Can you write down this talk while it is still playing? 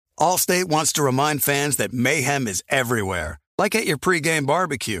Allstate wants to remind fans that mayhem is everywhere, like at your pregame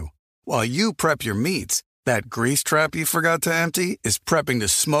barbecue. While you prep your meats, that grease trap you forgot to empty is prepping to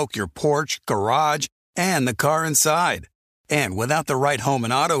smoke your porch, garage, and the car inside. And without the right home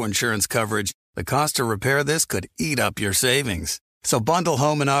and auto insurance coverage, the cost to repair this could eat up your savings. So bundle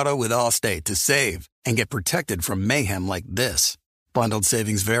home and auto with Allstate to save and get protected from mayhem like this. Bundled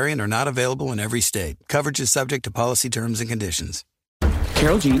savings vary and are not available in every state. Coverage is subject to policy terms and conditions.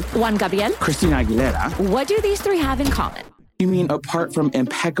 Karol G. Juan Gabriel. Christina Aguilera. What do these three have in common? You mean apart from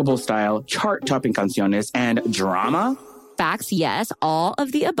impeccable style, chart-topping canciones, and drama? Facts, yes, all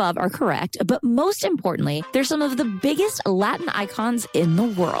of the above are correct, but most importantly, they're some of the biggest Latin icons in the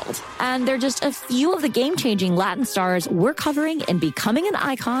world. And they're just a few of the game-changing Latin stars we're covering in Becoming an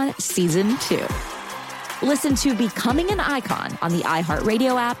Icon Season 2. Listen to Becoming an Icon on the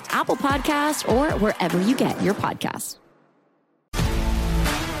iHeartRadio app, Apple Podcasts, or wherever you get your podcasts.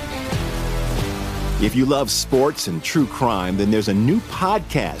 If you love sports and true crime, then there's a new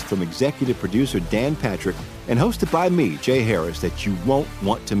podcast from executive producer Dan Patrick and hosted by me, Jay Harris, that you won't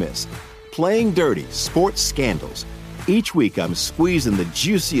want to miss. Playing Dirty: Sports Scandals. Each week, I'm squeezing the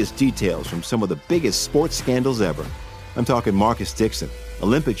juiciest details from some of the biggest sports scandals ever. I'm talking Marcus Dixon,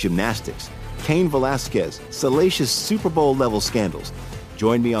 Olympic gymnastics, Cain Velasquez, salacious Super Bowl-level scandals.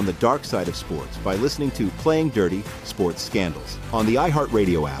 Join me on the dark side of sports by listening to Playing Dirty: Sports Scandals on the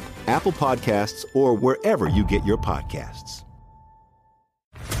iHeartRadio app, Apple Podcasts, or wherever you get your podcasts.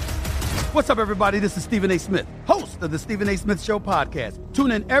 What's up, everybody? This is Stephen A. Smith, host of the Stephen A. Smith Show podcast.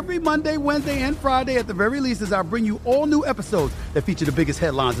 Tune in every Monday, Wednesday, and Friday at the very least as I bring you all new episodes that feature the biggest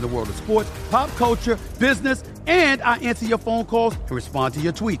headlines in the world of sports, pop culture, business, and I answer your phone calls and respond to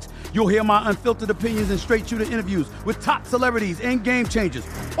your tweets. You'll hear my unfiltered opinions and straight-shooter interviews with top celebrities and game changers.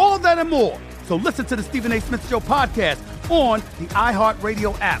 All that and more. So listen to the Stephen A. Smith Show podcast on the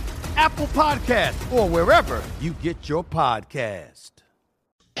iHeartRadio app, Apple Podcasts, or wherever you get your podcast.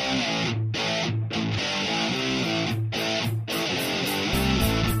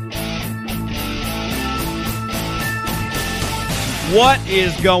 What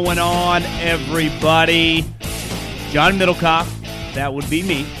is going on, everybody? John Middlecoff, that would be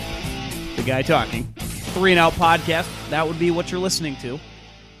me, the guy talking. 3 and Out podcast, that would be what you're listening to.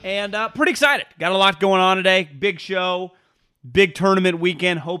 And pretty excited. Got a lot going on today. Big show, big tournament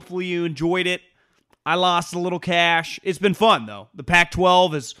weekend. Hopefully you enjoyed it. I lost a little cash. It's been fun, though. The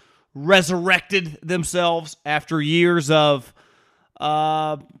Pac-12 has resurrected themselves after years of,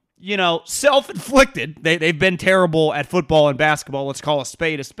 self-inflicted. They've been terrible at football and basketball. Let's call a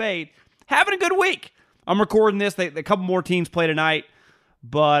spade. Having a good week. I'm recording this. A couple more teams play tonight,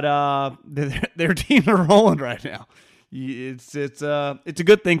 but their teams are rolling right now. It's a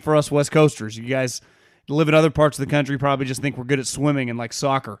good thing for us West Coasters. You guys live in other parts of the country, probably just think we're good at swimming and like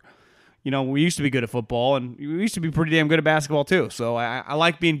soccer. You know, we used to be good at football, and we used to be pretty damn good at basketball, too. So I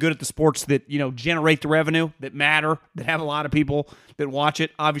like being good at the sports that, generate the revenue, that matter, that have a lot of people that watch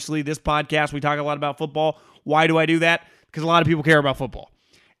it. Obviously, this podcast, we talk a lot about football. Why do I do that? Because a lot of people care about football.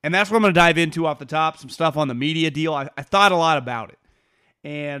 And that's what I'm going to dive into off the top, some stuff on the media deal. I thought a lot about it.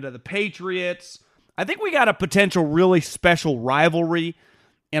 And the Patriots, I think we got a potential really special rivalry.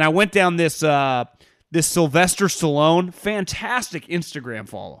 And I went down this Sylvester Stallone, fantastic Instagram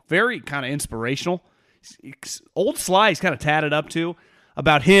follow. Very kind of inspirational. Old Sly, he's kind of tatted up too,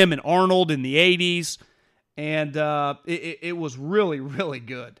 about him and Arnold in the 80s. And it was really, really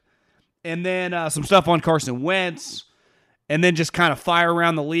good. And then some stuff on Carson Wentz. And then just kind of fire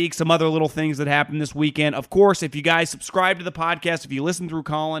around the league, some other little things that happened this weekend. Of course, if you guys subscribe to the podcast, if you listen through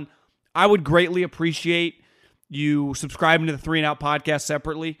Colin, I would greatly appreciate you subscribing to the 3 and Out podcast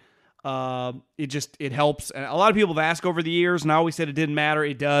separately. It helps. And a lot of people have asked over the years, and I always said it didn't matter.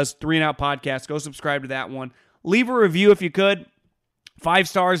 It does. 3 and Out podcast. Go subscribe to that one. Leave a review if you could. 5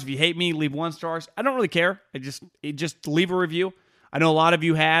 stars. If you hate me, leave 1 star. I don't really care. Just leave a review. I know a lot of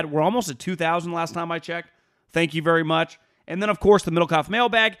you had. We're almost at 2,000 last time I checked. Thank you very much. And then, of course, the Middlecoff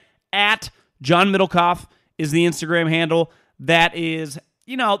mailbag at John Middlecoff is the Instagram handle. That is,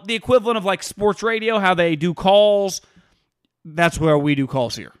 the equivalent of like sports radio, how they do calls. That's where we do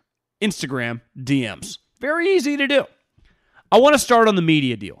calls here. Instagram DMs. Very easy to do. I want to start on the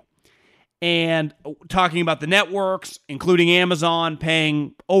media deal and talking about the networks, including Amazon,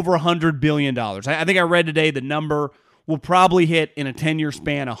 paying over $100 billion. I think I read today the number will probably hit in a 10-year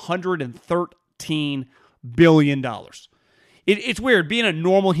span $113 billion. It's weird being a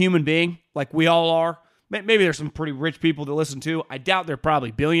normal human being like we all are. Maybe there's some pretty rich people that listen too. I doubt they're probably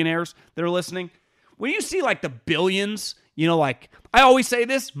billionaires that are listening. When you see like the billions, like I always say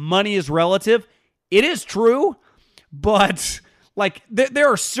this, money is relative. It is true, but Like,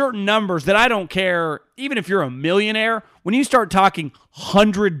 there are certain numbers that I don't care, even if you're a millionaire, when you start talking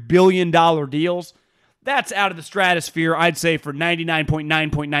 $100 billion deals, that's out of the stratosphere, I'd say, for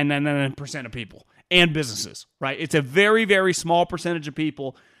 99.999% of people and businesses, right? It's a very, very small percentage of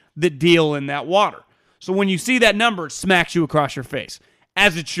people that deal in that water. So when you see that number, it smacks you across your face,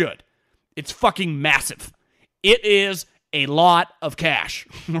 as it should. It's fucking massive. It is a lot of cash,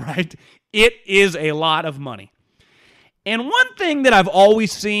 right? It is a lot of money. And one thing that I've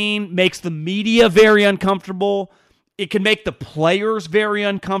always seen makes the media very uncomfortable. It can make the players very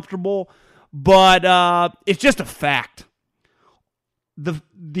uncomfortable, but it's just a fact.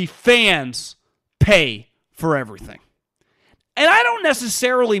 The fans pay for everything. And I don't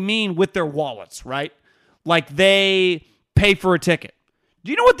necessarily mean with their wallets, right? Like they pay for a ticket.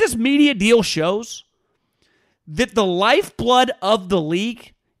 Do you know what this media deal shows? That the lifeblood of the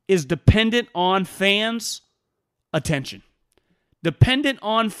league is dependent on fans' attention, dependent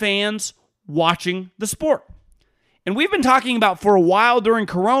on fans watching the sport. And we've been talking about for a while during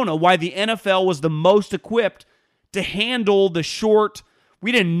Corona why the NFL was the most equipped to handle the short.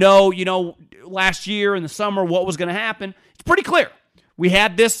 We didn't know, last year in the summer what was going to happen. It's pretty clear. We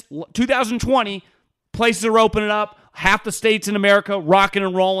had this 2020, places are opening up, half the states in America rocking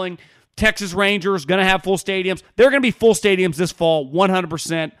and rolling. Texas Rangers going to have full stadiums. They're going to be full stadiums this fall,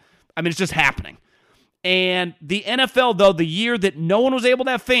 100%. I mean, it's just happening. And the NFL, though, the year that no one was able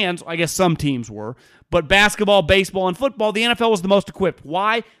to have fans, I guess some teams were, but basketball, baseball, and football, the NFL was the most equipped.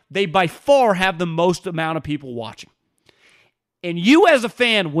 Why? They by far have the most amount of people watching. And you as a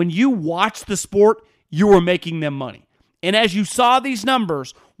fan, when you watch the sport, you are making them money. And as you saw these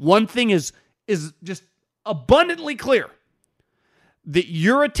numbers, one thing is just abundantly clear. That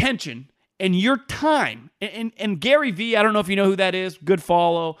your attention and your time, and Gary Vee, I don't know if you know who that is, good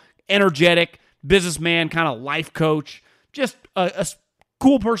follow, energetic, businessman, kind of life coach, just a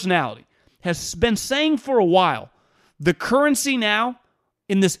cool personality, has been saying for a while, the currency now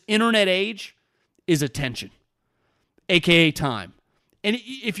in this internet age is attention, aka time. And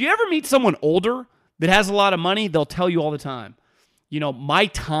if you ever meet someone older that has a lot of money, they'll tell you all the time, my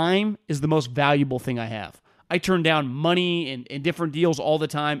time is the most valuable thing I have. I turn down money and different deals all the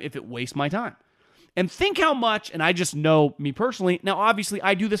time if it wastes my time. And think how much, and I just know me personally, now obviously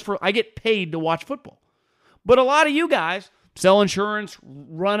I do this I get paid to watch football. But a lot of you guys sell insurance,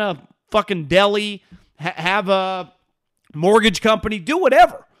 run a fucking deli, have a mortgage company, do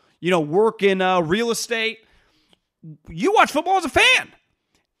whatever. Work in real estate. You watch football as a fan.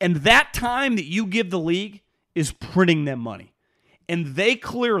 And that time that you give the league is printing them money. And they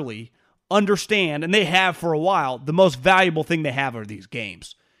clearly understand, and they have for a while, the most valuable thing they have are these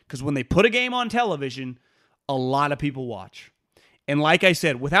games. Because when they put a game on television, a lot of people watch. And like I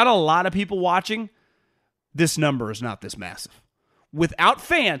said, without a lot of people watching, this number is not this massive. Without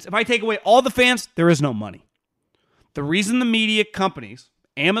fans, if I take away all the fans, there is no money. The reason the media companies,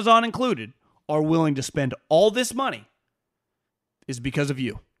 Amazon included, are willing to spend all this money is because of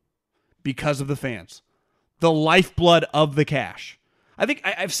you. Because of the fans. The lifeblood of the cash. I think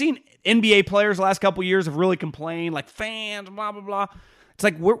I've seen NBA players the last couple of years have really complained, like fans, blah, blah, blah. It's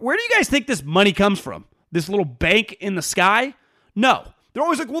like, where do you guys think this money comes from? This little bank in the sky? No. They're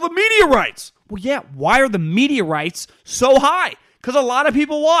always like, well, the media rights. Well, yeah, why are the media rights so high? Because a lot of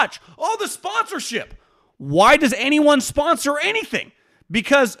people watch. Oh, the sponsorship. Why does anyone sponsor anything?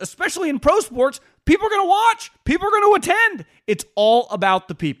 Because, especially in pro sports, people are going to watch. People are going to attend. It's all about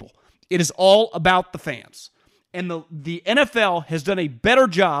the people. It is all about the fans. And the NFL has done a better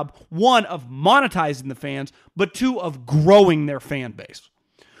job, one, of monetizing the fans, but two, of growing their fan base.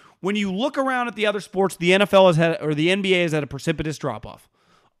 When you look around at the other sports, the NFL has had, or the NBA has had a precipitous drop-off.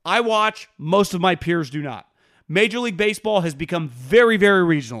 I watch, most of my peers do not. Major League Baseball has become very, very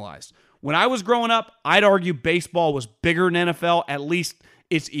regionalized. When I was growing up, I'd argue baseball was bigger than NFL, at least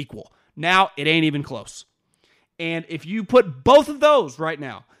it's equal. Now, it ain't even close. And if you put both of those right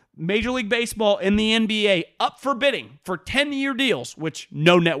now, Major League Baseball and the NBA up for bidding for 10-year deals, which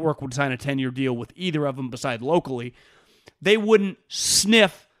no network would sign a 10-year deal with either of them besides locally, they wouldn't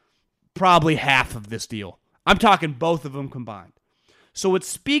sniff probably half of this deal. I'm talking both of them combined. So it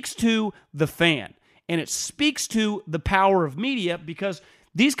speaks to the fan, and it speaks to the power of media, because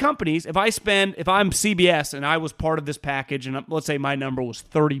these companies, if I'm CBS and I was part of this package, and let's say my number was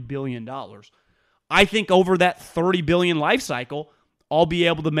 $30 billion, I think over that $30 billion life cycle, I'll be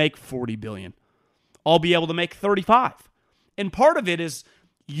able to make $40 billion. I'll be able to make 35. And part of it is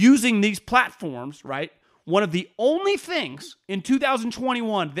using these platforms, right? One of the only things in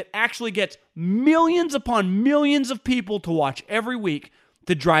 2021 that actually gets millions upon millions of people to watch every week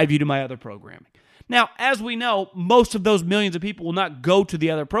to drive you to my other programming. Now, as we know, most of those millions of people will not go to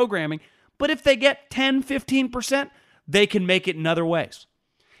the other programming, but if they get 10, 15%, they can make it in other ways.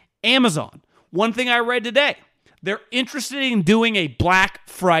 Amazon, one thing I read today, they're interested in doing a Black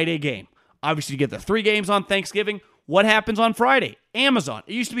Friday game. Obviously, you get the 3 games on Thanksgiving. What happens on Friday? Amazon.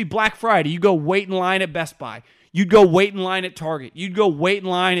 It used to be Black Friday. You go wait in line at Best Buy. You'd go wait in line at Target. You'd go wait in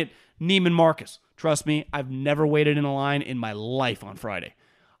line at Neiman Marcus. Trust me, I've never waited in a line in my life on Friday.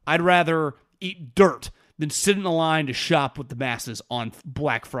 I'd rather eat dirt than sit in a line to shop with the masses on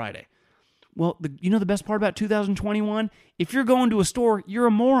Black Friday. Well, the best part about 2021? If you're going to a store, you're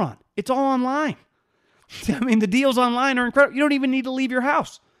a moron. It's all online. I mean, the deals online are incredible. You don't even need to leave your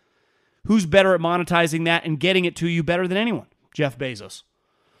house. Who's better at monetizing that and getting it to you better than anyone? Jeff Bezos.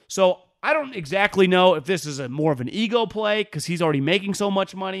 So I don't exactly know if this is more of an ego play because he's already making so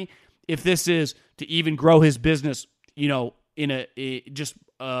much money, if this is to even grow his business, in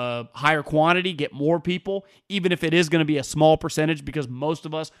a higher quantity, get more people, even if it is going to be a small percentage, because most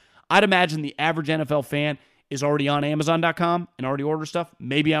of us, I'd imagine the average NFL fan is already on Amazon.com and already orders stuff.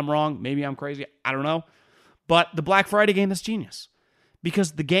 Maybe I'm wrong. Maybe I'm crazy. I don't know. But the Black Friday game is genius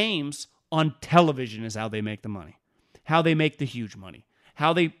because the games on television is how they make the money, how they make the huge money,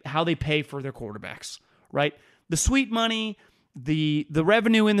 how they pay for their quarterbacks, right? The sweet money, the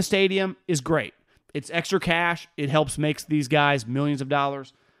revenue in the stadium is great. It's extra cash. It helps make these guys millions of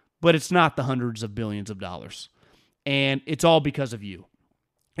dollars, but it's not the hundreds of billions of dollars. And it's all because of you.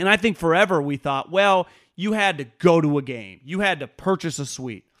 And I think forever we thought, well, you had to go to a game. You had to purchase a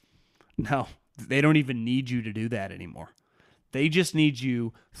suite. No, they don't even need you to do that anymore. They just need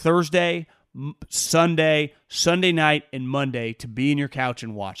you Thursday, Sunday, Sunday night, and Monday to be in your couch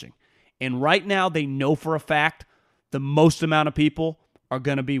and watching. And right now they know for a fact the most amount of people are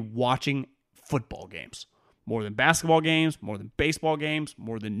going to be watching football games. More than basketball games, more than baseball games,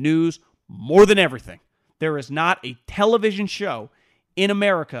 more than news, more than everything. There is not a television show in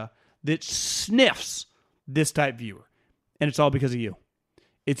America that sniffs this type viewer. And it's all because of you.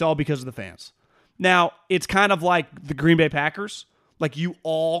 It's all because of the fans. Now, it's kind of like the Green Bay Packers. Like you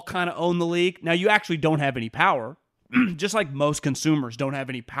all kind of own the league. Now, you actually don't have any power, just like most consumers don't have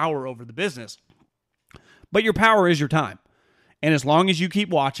any power over the business. But your power is your time. And as long as you keep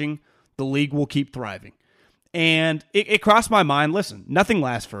watching, the league will keep thriving. And it crossed my mind, listen, nothing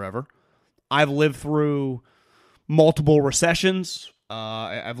lasts forever. I've lived through multiple recessions.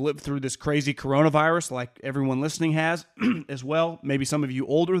 I've lived through this crazy coronavirus like everyone listening has as well. Maybe some of you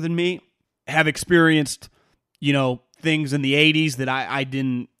older than me have experienced, things in the 80s that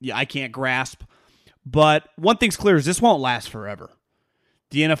I can't grasp. But one thing's clear is this won't last forever.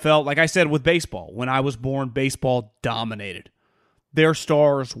 The NFL, like I said with baseball, when I was born, baseball dominated. Their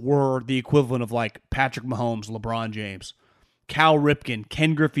stars were the equivalent of like Patrick Mahomes, LeBron James, Cal Ripken,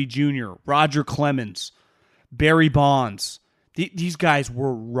 Ken Griffey Jr., Roger Clemens, Barry Bonds. These guys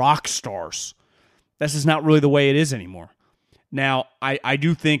were rock stars. This is not really the way it is anymore. Now, I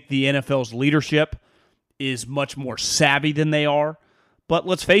do think the NFL's leadership is much more savvy than they are. But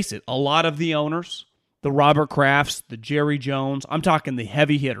let's face it, a lot of the owners, the Robert Krafts, the Jerry Jones, I'm talking the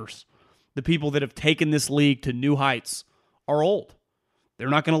heavy hitters, the people that have taken this league to new heights, are old. They're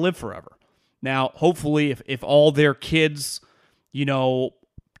not going to live forever. Now, hopefully, if all their kids,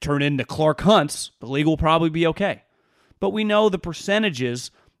 turn into Clark Hunts, the league will probably be okay. But we know the percentages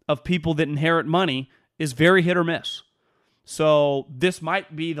of people that inherit money is very hit or miss. So this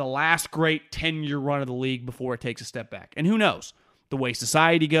might be the last great 10-year run of the league before it takes a step back. And who knows? The way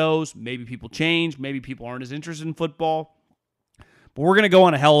society goes, maybe people change, maybe people aren't as interested in football. But we're going to go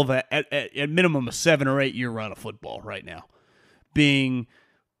on a hell of at minimum a 7 or 8 year run of football right now. Think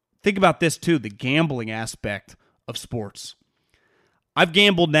about this too, the gambling aspect of sports. I've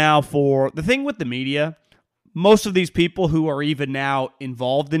gambled now for, the thing with the media, most of these people who are even now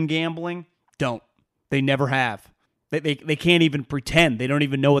involved in gambling don't. They never have. They can't even pretend. They don't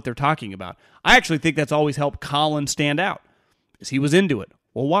even know what they're talking about. I actually think that's always helped Colin stand out, because he was into it.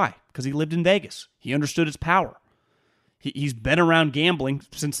 Well, why? Because he lived in Vegas. He understood its power. He's been around gambling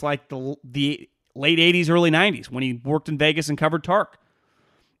since like the late 80s, early 90s, when he worked in Vegas and covered Tark.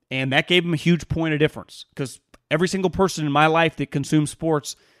 And that gave him a huge point of difference, because every single person in my life that consumes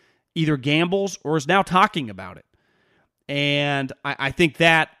sports either gambles or is now talking about it. And I think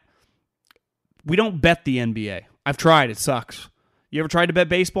that we don't bet the NBA. I've tried. It sucks. You ever tried to bet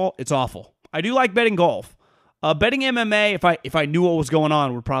baseball? It's awful. I do like betting golf. Betting MMA, if I knew what was going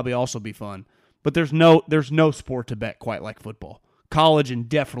on, would probably also be fun. But there's no sport to bet quite like football. College and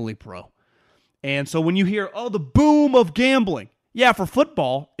definitely pro. And so when you hear, the boom of gambling, yeah, for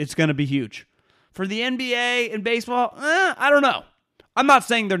football, it's going to be huge. For the NBA and baseball, I don't know. I'm not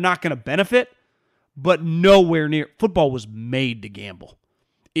saying they're not going to benefit, but nowhere near. Football was made to gamble.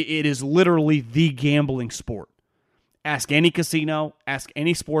 It is literally the gambling sport. Ask any casino, ask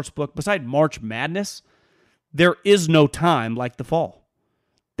any sports book. Besides March Madness, there is no time like the fall.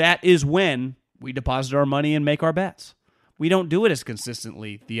 That is when we deposit our money and make our bets. We don't do it as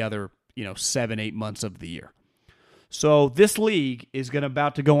consistently the other, 7-8 months of the year. So this league is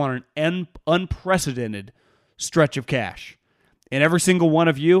about to go on an unprecedented stretch of cash. And every single one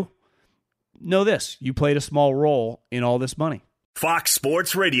of you, know this, you played a small role in all this money. Fox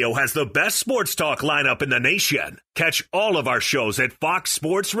Sports Radio has the best sports talk lineup in the nation. Catch all of our shows at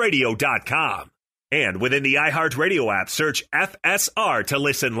foxsportsradio.com. And within the iHeartRadio app, search FSR to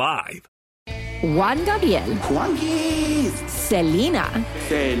listen live. Juan Gabriel, Juanquis, Selena,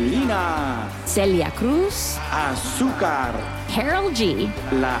 Selena, Celia Cruz, Azúcar, Harold G,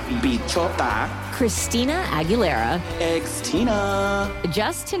 La Bichota, Christina Aguilera, Ex-Tina.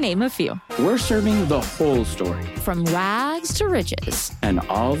 just to name a few. We're serving the whole story From rags to riches. and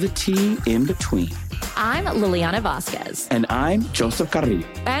all the tea in between. I'm Liliana Vasquez, And I'm Joseph Carrillo.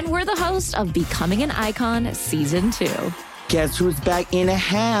 and we're the host of Becoming an Icon Season 2. Guess who's back in the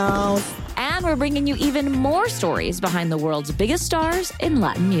house? And we're bringing you even more stories behind the world's biggest stars in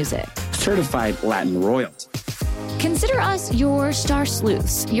Latin music. Certified Latin royalty. Consider us your star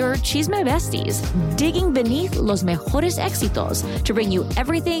sleuths, your chisme besties, digging beneath los mejores éxitos to bring you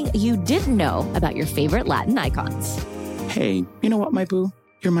everything you didn't know about your favorite Latin icons. Hey, you know what, my boo?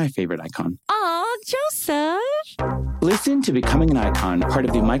 You're my favorite icon. Aw, Joseph. Listen to Becoming an Icon, part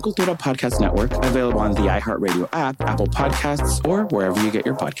of the Michael Dura Podcast Network, available on the iHeartRadio app, Apple Podcasts, or wherever you get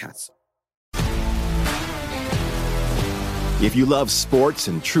your podcasts. If you love sports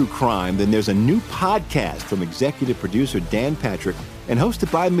and true crime, then there's a new podcast from executive producer Dan Patrick and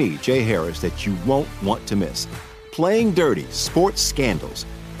hosted by me, Jay Harris, that you won't want to miss. Playing Dirty: Sports Scandals.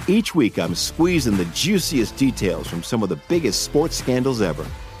 Each week, I'm squeezing the juiciest details from some of the biggest sports scandals ever.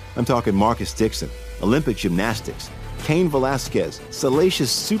 I'm talking Marcus Dixon, Olympic gymnastics, Cain Velasquez,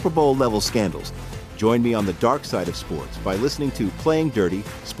 salacious Super Bowl-level scandals. Join me on the dark side of sports by listening to Playing Dirty: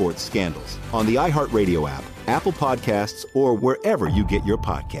 Sports Scandals on the iHeartRadio app, Apple Podcasts, or wherever you get your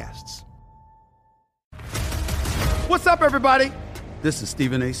podcasts. What's up, everybody? This is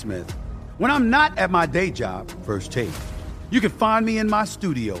Stephen A. Smith. When I'm not at my day job, First Take, you can find me in my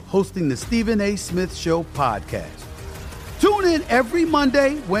studio hosting the Stephen A. Smith Show podcast. Tune in every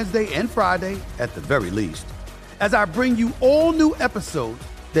Monday, Wednesday, and Friday, at the very least, as I bring you all new episodes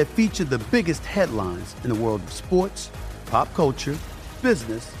that feature the biggest headlines in the world of sports, pop culture,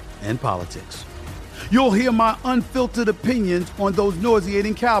 business, and politics. You'll hear my unfiltered opinions on those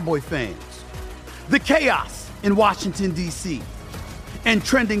nauseating Cowboy fans, the chaos in Washington, D.C., and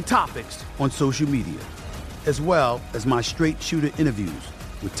trending topics on social media, as well as my straight shooter interviews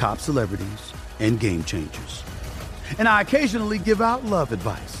with top celebrities and game changers. And I occasionally give out love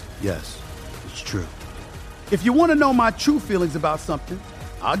advice. Yes, it's true. If you want to know my true feelings about something,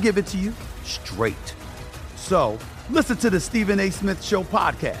 I'll give it to you straight. So listen to the Stephen A. Smith Show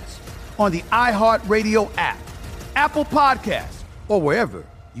podcast on the iHeartRadio app, Apple Podcasts, or wherever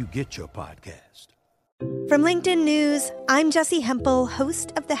you get your podcast. From LinkedIn News, I'm Jessie Hempel,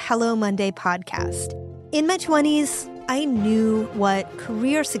 host of the Hello Monday podcast. In my 20s, I knew what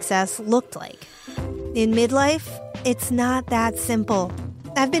career success looked like. In midlife, it's not that simple.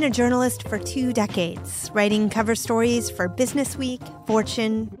 I've been a journalist for 2 decades, writing cover stories for Business Week,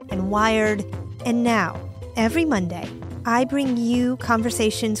 Fortune, and Wired. And now, every Monday, I bring you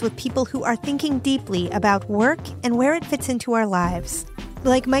conversations with people who are thinking deeply about work and where it fits into our lives.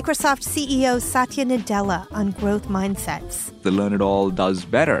 Like Microsoft CEO Satya Nadella on growth mindsets. The learn-it-all does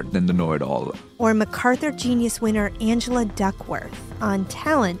better than the know-it-all. Or MacArthur Genius winner Angela Duckworth on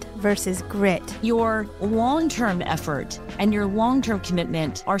talent versus grit. Your long-term effort and your long-term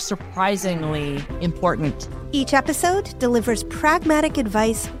commitment are surprisingly important. Each episode delivers pragmatic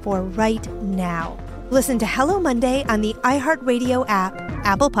advice for right now. Listen to Hello Monday on the iHeartRadio app,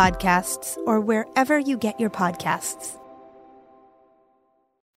 Apple Podcasts, or wherever you get your podcasts.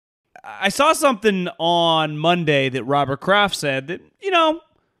 I saw something on Monday that Robert Kraft said that,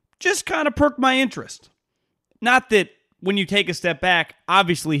 just kind of perked my interest. Not that when you take a step back,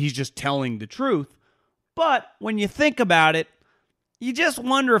 obviously he's just telling the truth, but when you think about it, you just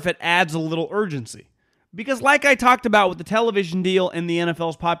wonder if it adds a little urgency. Because like I talked about with the television deal and the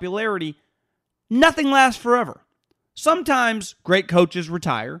NFL's popularity, nothing lasts forever. Sometimes great coaches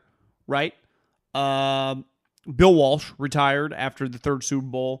retire, right? Bill Walsh retired after the 3rd Super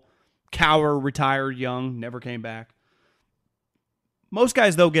Bowl. Cowher retired young, never came back. Most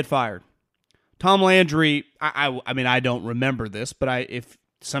guys, though, get fired. Tom Landry, I mean, I don't remember this, but if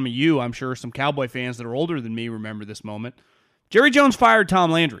Some of you, I'm sure, some Cowboy fans that are older than me remember this moment. Jerry Jones fired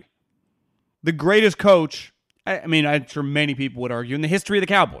Tom Landry, the greatest coach, I mean, I'm sure many people would argue, in the history of the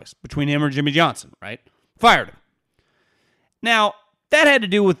Cowboys, between him or Jimmy Johnson, right? Fired him. Now, that had to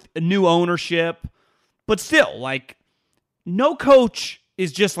do with a new ownership, but still, like, no coach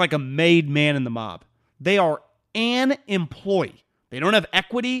is just like a made man in the mob. They are an employee. They don't have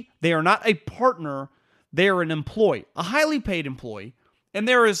equity. They are not a partner. They are an employee, a highly paid employee. And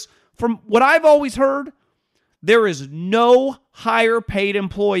there is, from what I've always heard, there is no higher paid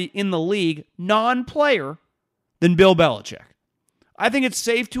employee in the league, non-player, than Bill Belichick. I think it's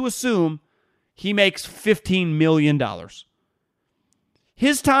safe to assume he makes $15 million.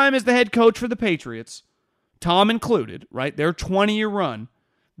 His time as the head coach for the Patriots, Tom included, right, their 20-year run,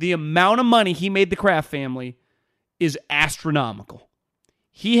 the amount of money he made the Kraft family is astronomical.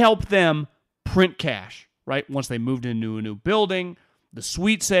 He helped them print cash, right, once they moved into a new building, the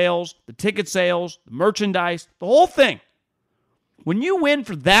suite sales, the ticket sales, the merchandise, the whole thing. When you win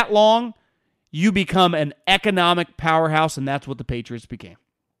for that long, you become an economic powerhouse, and that's what the Patriots became.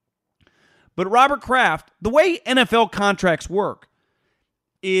 But Robert Kraft, the way NFL contracts work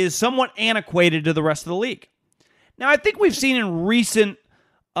is somewhat antiquated to the rest of the league. Now, I think we've seen in recent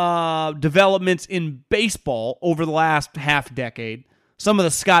developments in baseball over the last half decade, some of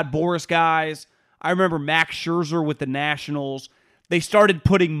the Scott Boras guys, I remember Max Scherzer with the Nationals, they started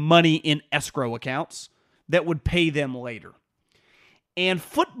putting money in escrow accounts that would pay them later. And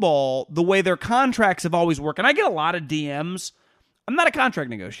football, the way their contracts have always worked, and I get a lot of DMs. I'm not a contract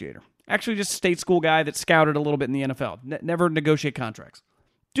negotiator. Actually, just a state school guy that scouted a little bit in the NFL. Never negotiate contracts.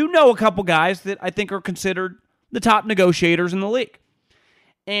 Do know a couple guys that I think are considered the top negotiators in the league.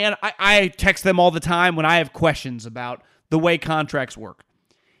 And I text them all the time when I have questions about the way contracts work.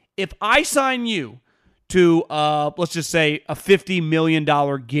 If I sign you to, let's just say, a $50 million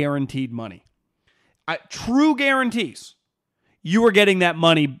guaranteed money, true guarantees, you are getting that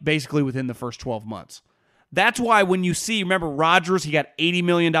money basically within the first 12 months. That's why when you see, remember Rodgers, he got $80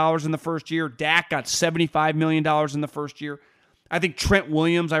 million in the first year. Dak got $75 million in the first year. I think Trent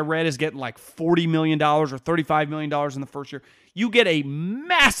Williams, I read, is getting like $40 million or $35 million in the first year. You get a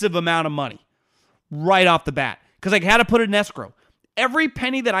massive amount of money right off the bat because I had to put it in escrow. Every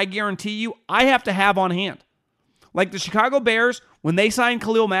penny that I guarantee you, I have to have on hand. Like the Chicago Bears, when they signed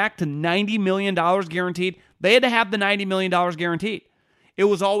Khalil Mack to $90 million guaranteed, they had to have the $90 million guaranteed. It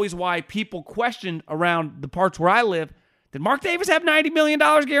was always why people questioned around the parts where I live, did Mark Davis have $90 million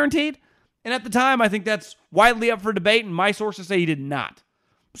guaranteed? And at the time, I think that's widely up for debate, and my sources say he did not.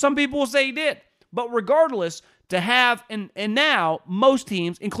 Some people will say he did. But regardless, to have, and now, most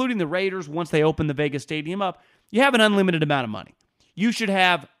teams, including the Raiders, once they open the Vegas Stadium up, you have an unlimited amount of money. You should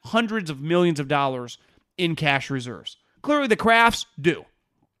have hundreds of millions of dollars in cash reserves. Clearly, the Krafts do.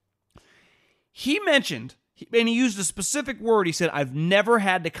 He mentioned, and he used a specific word, he said, I've never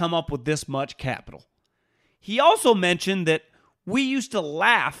had to come up with this much capital. He also mentioned that we used to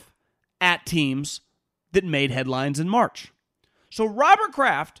laugh at teams that made headlines in March. So Robert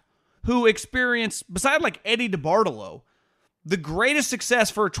Kraft, who experienced, beside like Eddie DeBartolo, the greatest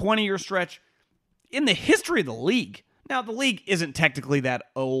success for a 20-year stretch in the history of the league. Now, the league isn't technically that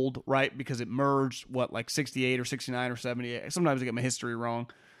old, right? Because it merged, like 68 or 69 or 78. Sometimes I get my history wrong.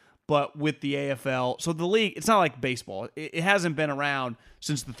 But with the AFL, so the league, it's not like baseball. It hasn't been around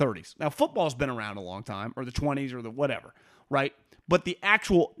since the 30s. Now, football's been around a long time, or the 20s, or the whatever, right? But the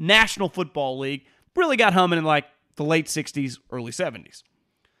actual National Football League really got humming in like the late 60s, early 70s.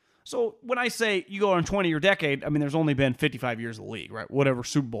 So when I say you go on a 20-year decade, I mean, there's only been 55 years of the league, right? Whatever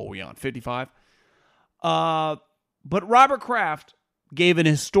Super Bowl we on, 55? But Robert Kraft gave an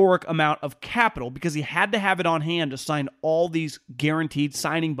historic amount of capital because he had to have it on hand to sign all these guaranteed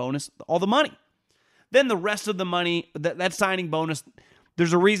signing bonus, all the money. Then the rest of the money, that signing bonus,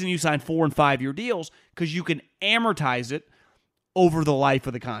 there's a reason you sign 4- and 5-year deals because you can amortize it over the life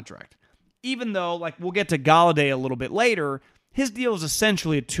of the contract. Even though, like we'll get to Galladay a little bit later, his deal is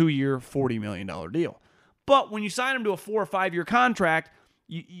essentially a 2-year, $40 million deal. But when you sign him to a 4- or 5-year contract,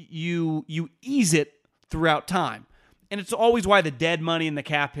 you ease it throughout time. And it's always why the dead money and the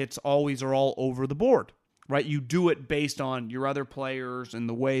cap hits always are all over the board, right? You do it based on your other players and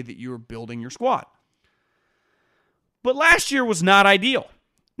the way that you're building your squad. But last year was not ideal.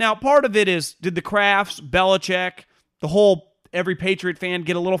 Now, part of it is, did the Krafts, Belichick, every Patriot fan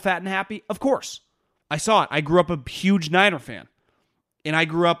get a little fat and happy? Of course. I saw it. I grew up a huge Niner fan. And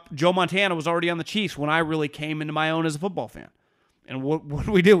Joe Montana was already on the Chiefs when I really came into my own as a football fan. And what did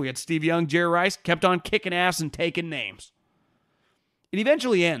we do? We had Steve Young, Jerry Rice, kept on kicking ass and taking names. It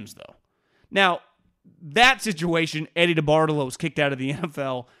eventually ends, though. Now, that situation, Eddie DeBartolo was kicked out of the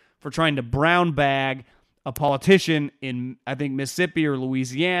NFL for trying to brown bag a politician in, I think, Mississippi or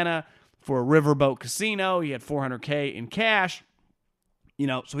Louisiana for a riverboat casino. He had $400K in cash.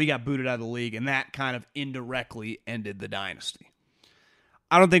 So he got booted out of the league, and that kind of indirectly ended the dynasty.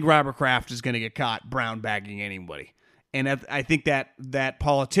 I don't think Robert Kraft is going to get caught brown bagging anybody. And I think that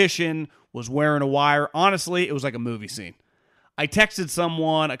politician was wearing a wire. Honestly, it was like a movie scene. I texted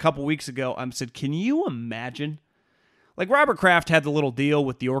someone a couple weeks ago. I said, can you imagine? Like, Robert Kraft had the little deal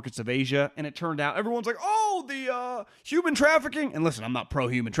with the Orchids of Asia, and it turned out everyone's like, oh, the human trafficking. And listen, I'm not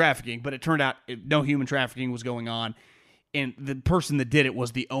pro-human trafficking, but it turned out no human trafficking was going on, and the person that did it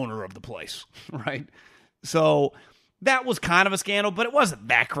was the owner of the place, right? So that was kind of a scandal, but it wasn't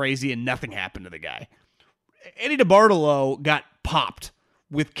that crazy, and nothing happened to the guy. Eddie DeBartolo got popped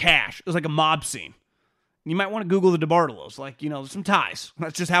with cash. It was like a mob scene. You might want to Google the DeBartolos. There's some ties.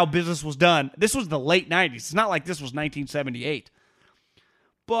 That's just how business was done. This was the late 90s. It's not like this was 1978.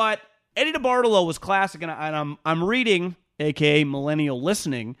 But Eddie DeBartolo was classic, and I'm reading, a.k.a. Millennial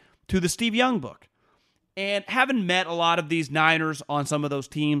Listening, to the Steve Young book. And having met a lot of these Niners on some of those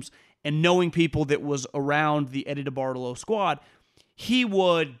teams and knowing people that was around the Eddie DeBartolo squad, he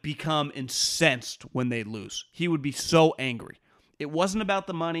would become incensed when they'd lose. He would be so angry. It wasn't about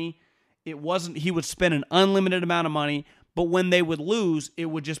the money. He would spend an unlimited amount of money, but when they would lose, it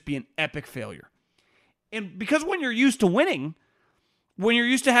would just be an epic failure. And because when you're used to winning, when you're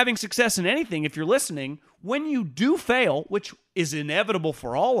used to having success in anything, if you're listening, when you do fail, which is inevitable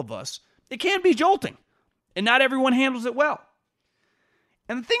for all of us, it can be jolting. And not everyone handles it well.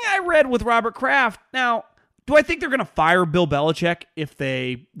 And the thing I read with Robert Kraft, now, do I think they're going to fire Bill Belichick if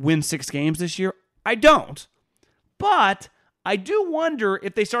they win 6 games this year? I don't. But I do wonder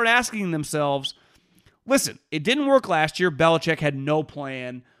if they start asking themselves, listen, it didn't work last year. Belichick had no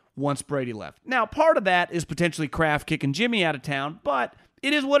plan once Brady left. Now, part of that is potentially Kraft kicking Jimmy out of town, but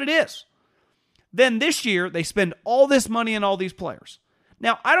it is what it is. Then this year, they spend all this money on all these players.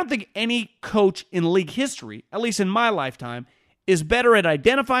 Now, I don't think any coach in league history, at least in my lifetime, is better at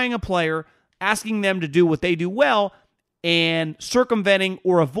identifying a player, asking them to do what they do well, and circumventing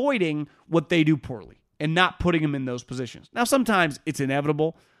or avoiding what they do poorly, and not putting them in those positions. Now, sometimes it's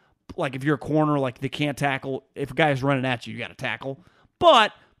inevitable. Like if you're a corner, like they can't tackle. If a guy's running at you, you got to tackle.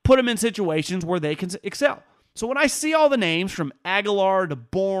 But put them in situations where they can excel. So when I see all the names from Aguilar to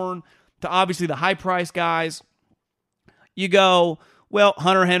Bourne to obviously the high-priced guys, you go, well,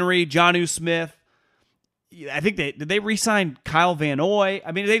 Hunter Henry, Jonnu Smith. I think did they re-sign Kyle Van Noy?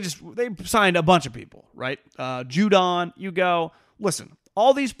 I mean, they signed a bunch of people, right? Judon, you go, listen,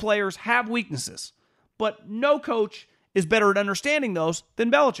 all these players have weaknesses, but no coach is better at understanding those than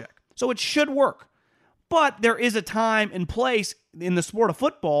Belichick. So it should work. But there is a time and place in the sport of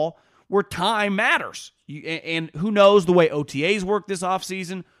football where time matters. And who knows the way OTAs work this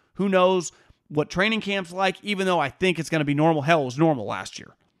offseason? Who knows what training camp's like, even though I think it's going to be normal. Hell, it was normal last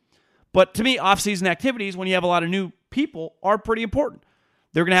year. But to me, offseason activities, when you have a lot of new people, are pretty important.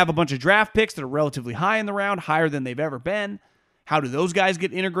 They're going to have a bunch of draft picks that are relatively high in the round, higher than they've ever been. How do those guys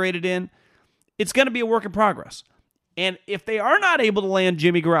get integrated in? It's going to be a work in progress. And if they are not able to land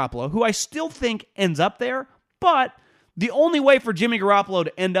Jimmy Garoppolo, who I still think ends up there, but the only way for Jimmy Garoppolo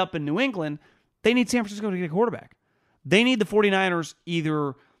to end up in New England, they need San Francisco to get a quarterback. They need the 49ers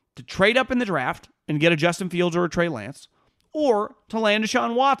either to trade up in the draft and get a Justin Fields or a Trey Lance, or to land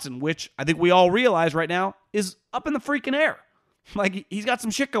Deshaun Watson, which I think we all realize right now is up in the freaking air. Like, he's got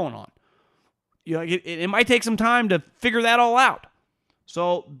some shit going on. You know, it might take some time to figure that all out.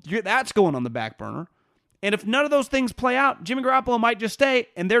 So that's going on the back burner. And if none of those things play out, Jimmy Garoppolo might just stay,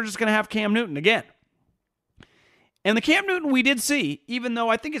 and they're just going to have Cam Newton again. And the Cam Newton we did see, even though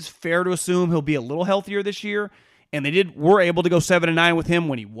I think it's fair to assume he'll be a little healthier this year, and were able to go 7-9 with him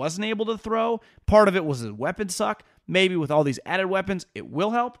when he wasn't able to throw. Part of it was his weapon suck. Maybe with all these added weapons, it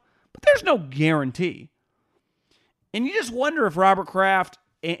will help, but there's no guarantee. And you just wonder if Robert Kraft,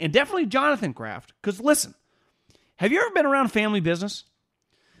 and definitely Jonathan Kraft, because listen, have you ever been around family business?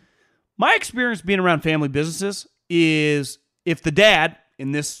 My experience being around family businesses is if the dad,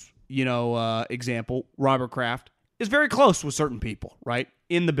 in this example, Robert Kraft, is very close with certain people, right,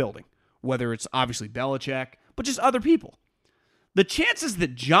 in the building, whether it's obviously Belichick, but just other people. The chances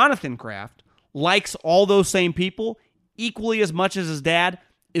that Jonathan Kraft likes all those same people equally as much as his dad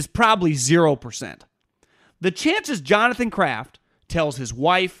is probably 0%. The chances Jonathan Kraft tells his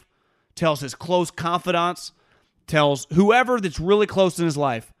wife, tells his close confidants, tells whoever that's really close in his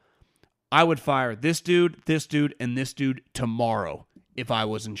life, I would fire this dude, and this dude tomorrow if I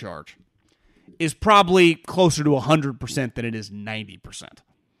was in charge, is probably closer to 100% than it is 90%.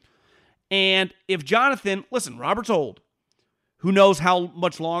 And if Jonathan, listen, Robert's old. Who knows how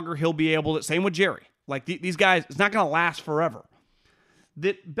much longer he'll be able to, same with Jerry. Like these guys, it's not going to last forever.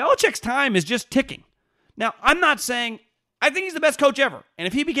 That Belichick's time is just ticking. Now, I'm not saying, I think he's the best coach ever. And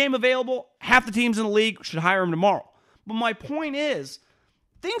if he became available, half the teams in the league should hire him tomorrow. But my point is,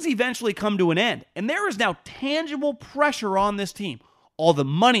 things eventually come to an end. And there is now tangible pressure on this team. All the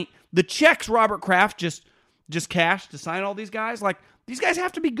money, the checks Robert Kraft just cashed to sign all these guys, like, these guys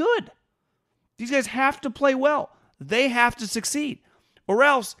have to be good. These guys have to play well. They have to succeed. Or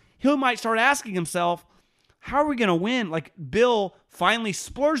else he might start asking himself, how are we going to win? Like, Bill finally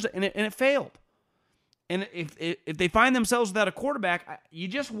splurged and it failed. And if they find themselves without a quarterback, you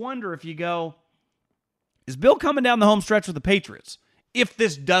just wonder if you go, is Bill coming down the home stretch with the Patriots if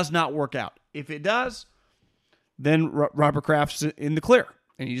this does not work out? If it does, then Robert Kraft's in the clear.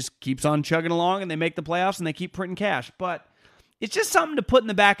 And he just keeps on chugging along, and they make the playoffs, and they keep printing cash. But it's just something to put in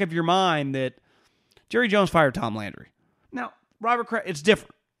the back of your mind that Jerry Jones fired Tom Landry. Now, Robert Kraft, it's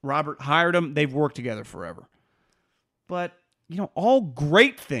different. Robert hired him. They've worked together forever. But, all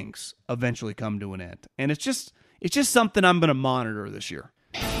great things eventually come to an end. And it's just something I'm going to monitor this year.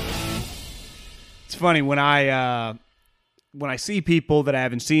 It's funny when I see people that I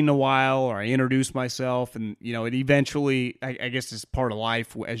haven't seen in a while, or I introduce myself, and it eventually, I guess it's part of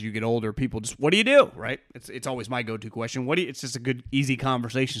life as you get older. People just, what do you do, right? It's always my go-to question. It's just a good, easy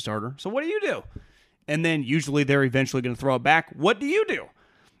conversation starter. So what do you do? And then usually they're eventually going to throw it back. What do you do?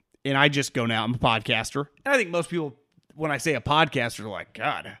 And I just go, now I'm a podcaster. And I think most people, when I say a podcaster, are like,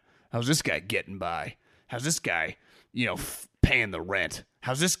 God, how's this guy getting by? How's this guy, paying the rent?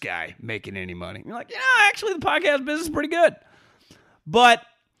 How's this guy making any money? And you're like, actually the podcast business is pretty good. But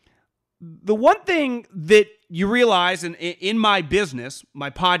the one thing that you realize in my business,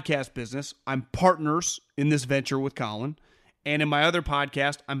 my podcast business, I'm partners in this venture with Colin. And in my other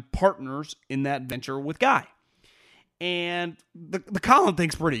podcast, I'm partners in that venture with Guy. And the Colin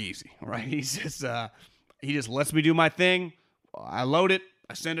thing's pretty easy, right? He just lets me do my thing. I load it.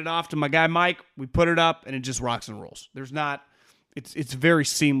 I send it off to my guy Mike. We put it up, and it just rocks and rolls. It's a very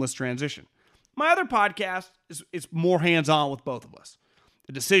seamless transition. My other podcast is more hands-on with both of us.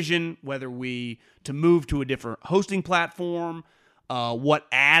 The decision whether to move to a different hosting platform, what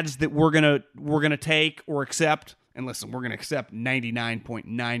ads that we're gonna take or accept. And listen, we're going to accept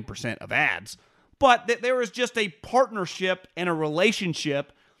 99.9% of ads. But there is just a partnership and a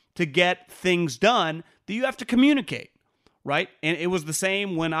relationship to get things done that you have to communicate, right? And it was the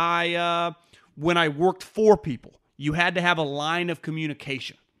same when I worked for people. You had to have a line of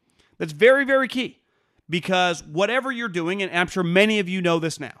communication. That's very, very key. Because whatever you're doing, and I'm sure many of you know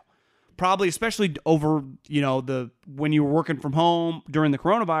this now, probably especially over, when you were working from home during the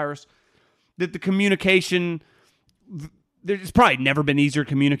coronavirus, that the communication, it's probably never been easier to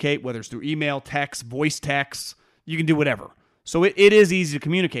communicate, whether it's through email, text, voice text. You can do whatever. So it is easy to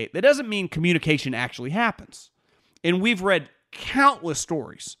communicate. That doesn't mean communication actually happens. And we've read countless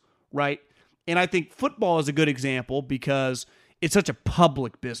stories, right? And I think football is a good example because it's such a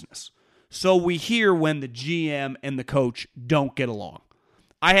public business. So we hear when the GM and the coach don't get along.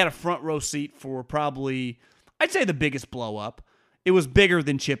 I had a front row seat for probably, I'd say, the biggest blow up. It was bigger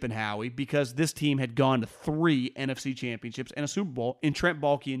than Chip and Howie because this team had gone to 3 NFC championships and a Super Bowl in Trent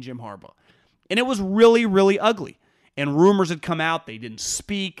Baalke and Jim Harbaugh. And it was really, really ugly. And rumors had come out. They didn't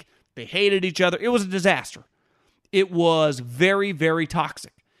speak. They hated each other. It was a disaster. It was very, very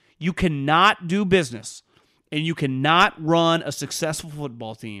toxic. You cannot do business and you cannot run a successful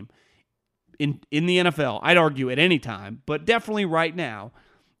football team in the NFL, I'd argue at any time, but definitely right now,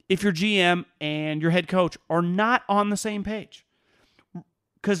 if your GM and your head coach are not on the same page.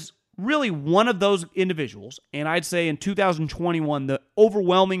 Because really one of those individuals, and I'd say in 2021, the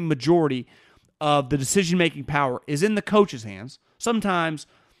overwhelming majority of the decision-making power is in the coach's hands. Sometimes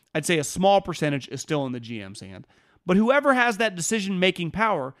I'd say a small percentage is still in the GM's hand. But whoever has that decision-making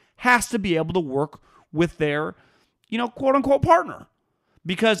power has to be able to work with their, quote-unquote partner.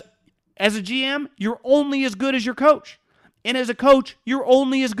 Because as a GM, you're only as good as your coach. And as a coach, you're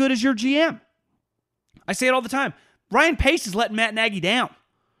only as good as your GM. I say it all the time. Ryan Pace is letting Matt Nagy down.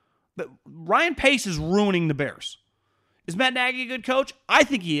 But Ryan Pace is ruining the Bears. Is Matt Nagy a good coach? I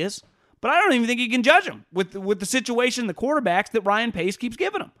think he is. But I don't even think you can judge him with the situation, the quarterbacks that Ryan Pace keeps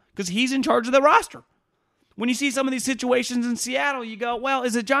giving him. Because he's in charge of the roster. When you see some of these situations in Seattle, you go, well,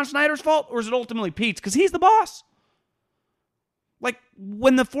 is it John Schneider's fault or is it ultimately Pete's? Because he's the boss. Like,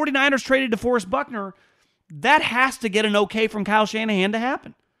 when the 49ers traded DeForest Buckner, that has to get an okay from Kyle Shanahan to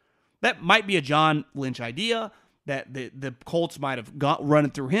happen. That might be a John Lynch idea, that the Colts might have run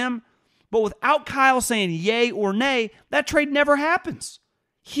it through him. But without Kyle saying yay or nay, that trade never happens.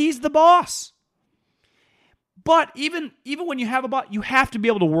 He's the boss. But even when you have a boss, you have to be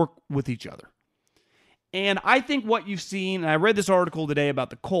able to work with each other. And I think what you've seen, and I read this article today about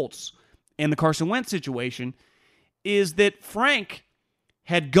the Colts and the Carson Wentz situation, is that Frank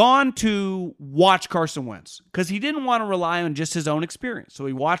had gone to watch Carson Wentz because he didn't want to rely on just his own experience. So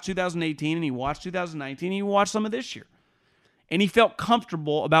he watched 2018 and he watched 2019 and he watched some of this year. And he felt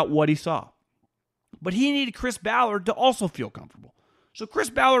comfortable about what he saw. But he needed Chris Ballard to also feel comfortable. So Chris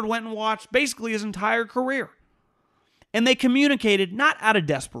Ballard went and watched basically his entire career. And they communicated not out of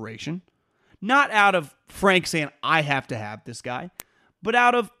desperation, not out of Frank saying, I have to have this guy, but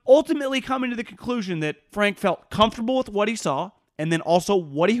out of ultimately coming to the conclusion that Frank felt comfortable with what he saw and then also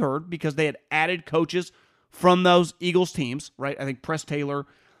what he heard because they had added coaches from those Eagles teams, right? I think Press Taylor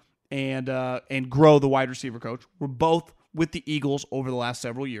and Groh, the wide receiver coach, were both with the Eagles over the last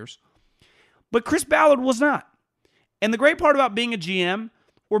several years. But Chris Ballard was not. And the great part about being a GM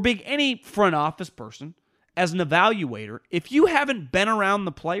or being any front office person as an evaluator, if you haven't been around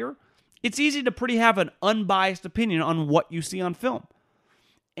the player, it's easy to pretty have an unbiased opinion on what you see on film.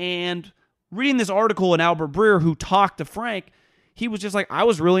 And reading this article in Albert Breer, who talked to Frank, he was just like, I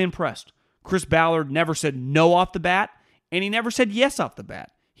was really impressed. Chris Ballard never said no off the bat, and he never said yes off the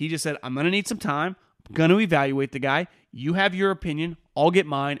bat. He just said, I'm going to need some time. I'm going to evaluate the guy. You have your opinion. I'll get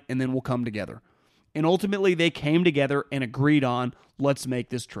mine, and then we'll come together. And ultimately, they came together and agreed on, let's make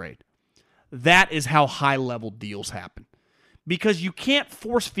this trade. That is how high-level deals happen. Because you can't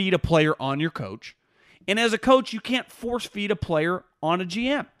force-feed a player on your coach. And as a coach, you can't force-feed a player on a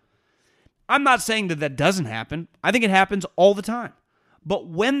GM. I'm not saying that that doesn't happen. I think it happens all the time. But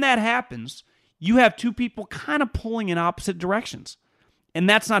when that happens, you have two people kind of pulling in opposite directions. And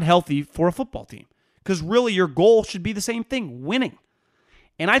that's not healthy for a football team. Because really, your goal should be the same thing, winning.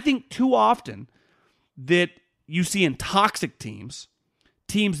 And I think too often that you see in toxic teams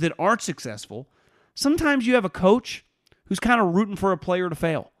that aren't successful, sometimes you have a coach who's kind of rooting for a player to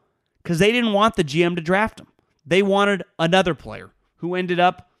fail because they didn't want the GM to draft him. They wanted another player who ended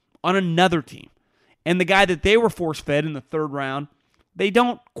up on another team. And the guy that they were force-fed in the third round, they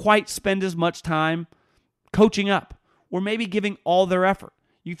don't quite spend as much time coaching up or maybe giving all their effort.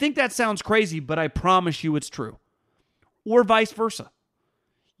 You think that sounds crazy, but I promise you it's true. Or vice versa.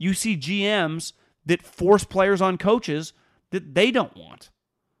 You see GMs that force players on coaches that they don't want,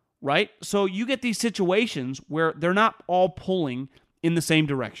 right? So you get these situations where they're not all pulling in the same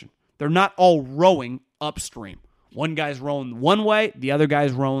direction. They're not all rowing upstream. One guy's rowing one way, the other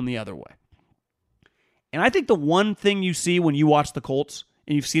guy's rowing the other way. And I think the one thing you see when you watch the Colts,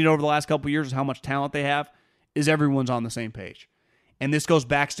 and you've seen it over the last couple of years, is how much talent they have, is everyone's on the same page. And this goes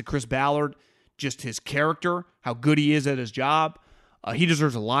back to Chris Ballard, just his character, how good he is at his job. He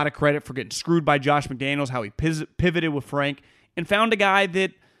deserves a lot of credit for getting screwed by Josh McDaniels, how he pivoted with Frank, and found a guy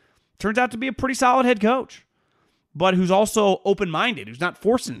that turns out to be a pretty solid head coach, but who's also open-minded, who's not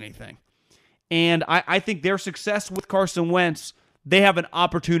forcing anything. And I think their success with Carson Wentz, they have an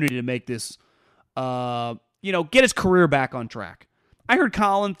opportunity to make this, get his career back on track. I heard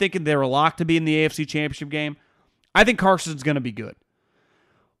Colin thinking they're a lock to be in the AFC Championship game. I think Carson's going to be good.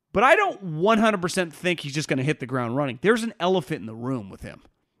 But I don't 100% think he's just going to hit the ground running. There's an elephant in the room with him.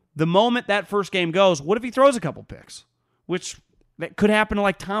 The moment that first game goes, what if he throws a couple picks? Which that could happen to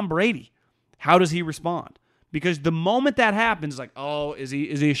like Tom Brady. How does he respond? Because the moment that happens, like, oh, is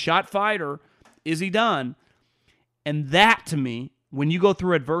he a shot fighter? Is he done? And that, to me, when you go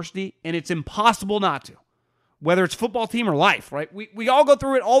through adversity, and it's impossible not to, whether it's football team or life, right? We all go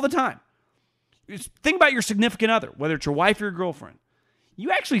through it all the time. Think about your significant other, whether it's your wife or your girlfriend. You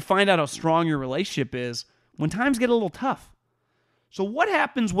actually find out how strong your relationship is when times get a little tough. So what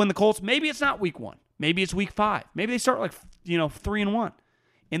happens when the Colts, maybe it's not week 1, maybe it's week 5, maybe they start 3-1,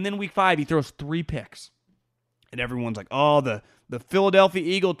 and then week 5 he throws 3 picks, and everyone's like, oh, the Philadelphia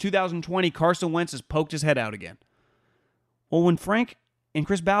Eagle 2020 Carson Wentz has poked his head out again. Well, when Frank and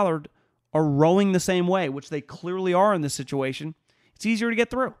Chris Ballard are rowing the same way, which they clearly are in this situation, it's easier to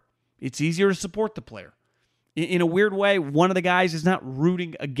get through. It's easier to support the player. In a weird way, one of the guys is not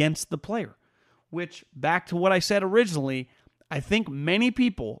rooting against the player, which, back to what I said originally, I think many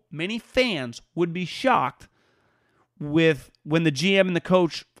people, many fans would be shocked with when the GM and the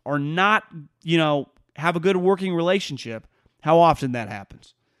coach are not, have a good working relationship, how often that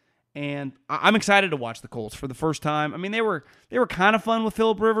happens. And I'm excited to watch the Colts for the first time. I mean, they were kind of fun with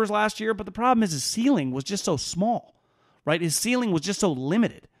Phillip Rivers last year, but the problem is his ceiling was just so small, right? His ceiling was just so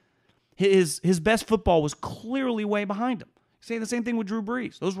limited. His best football was clearly way behind him. Say the same thing with Drew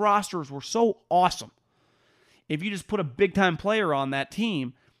Brees. Those rosters were so awesome. If you just put a big-time player on that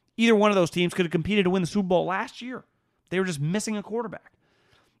team, either one of those teams could have competed to win the Super Bowl last year. They were just missing a quarterback.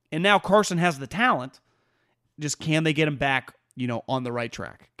 And now Carson has the talent. Just can they get him back, on the right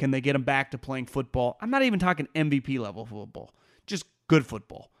track? Can they get him back to playing football? I'm not even talking MVP level football, just good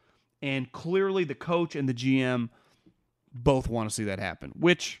football. And clearly the coach and the GM both want to see that happen,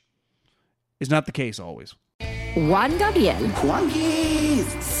 which is not the case always. Juan Gabriel, Juanquis,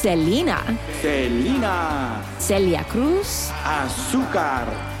 Selena, Selena, Celia Cruz, Azúcar,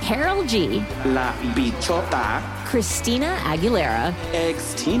 Harold G, La Bichota, Christina Aguilera,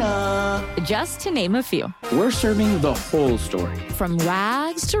 Ex-Tina. just to name a few. We're serving the whole story From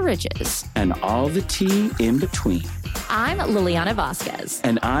rags to riches. and all the tea in between. I'm Liliana Vasquez,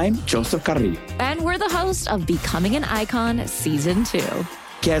 And I'm Joseph Carrillo. and we're the host of Becoming an Icon Season 2.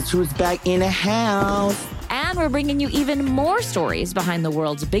 Guess who's back in the house? And we're bringing you even more stories behind the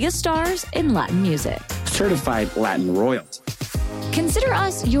world's biggest stars in Latin music. Certified Latin royalty. Consider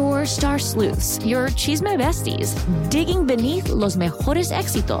us your star sleuths, your chisme besties, digging beneath los mejores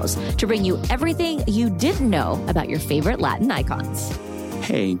éxitos to bring you everything you didn't know about your favorite Latin icons.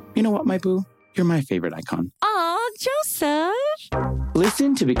 Hey, you know what, my boo? You're my favorite icon. Aw, Joseph!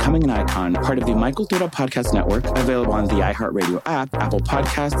 Listen to Becoming an Icon, part of the Michael Dura Podcast Network, available on the iHeartRadio app, Apple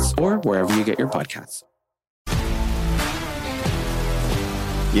Podcasts, or wherever you get your podcasts.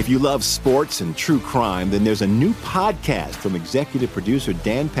 If you love sports and true crime, then there's a new podcast from executive producer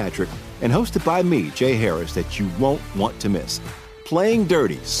Dan Patrick and hosted by me, Jay Harris, that you won't want to miss. Playing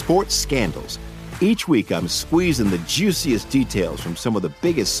Dirty: Sports Scandals. Each week, I'm squeezing the juiciest details from some of the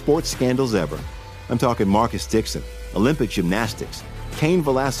biggest sports scandals ever. I'm talking Marcus Dixon, Olympic gymnastics, Cain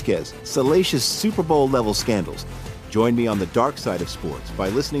Velasquez, salacious Super Bowl-level scandals. Join me on the dark side of sports by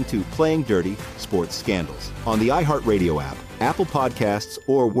listening to Playing Dirty: Sports Scandals on the iHeartRadio app, Apple Podcasts,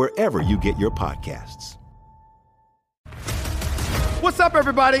 or wherever you get your podcasts. What's up,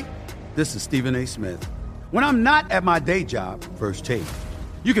 everybody? This is Stephen A. Smith. When I'm not at my day job, First Take,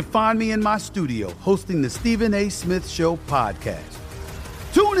 you can find me in my studio hosting the Stephen A. Smith Show podcast.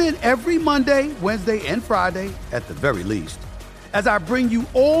 Tune in every Monday, Wednesday, and Friday, at the very least, as I bring you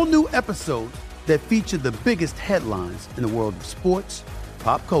all new episodes that feature the biggest headlines in the world of sports,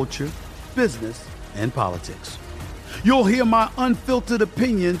 pop culture, business, and politics. You'll hear my unfiltered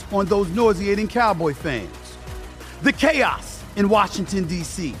opinions on those nauseating Cowboy fans, the chaos in Washington,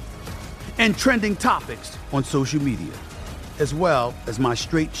 D.C., and trending topics on social media, as well as my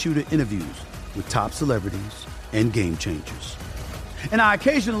straight shooter interviews with top celebrities and game changers. And I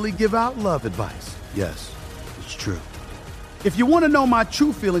occasionally give out love advice. Yes, it's true. If you want to know my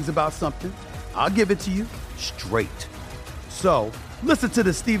true feelings about something, I'll give it to you straight. So listen to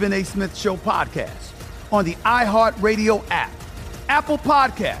the Stephen A. Smith Show podcast on the iHeartRadio app, Apple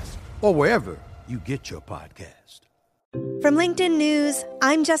Podcasts, or wherever you get your podcast. From LinkedIn News,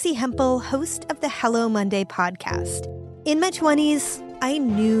 I'm Jessie Hempel, host of the Hello Monday podcast. In my 20s, I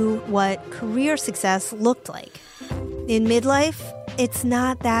knew what career success looked like. In midlife, it's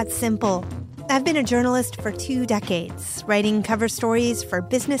not that simple. I've been a journalist for 2 decades, writing cover stories for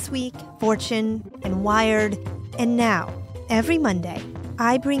Business Week, Fortune, and Wired. And now, every Monday,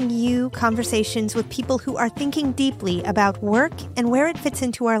 I bring you conversations with people who are thinking deeply about work and where it fits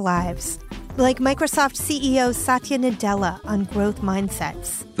into our lives. Like Microsoft CEO Satya Nadella on growth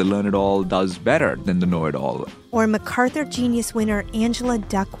mindsets. The learn-it-all does better than the know-it-all. Or MacArthur Genius winner Angela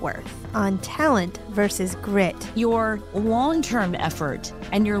Duckworth on talent versus grit. Your long-term effort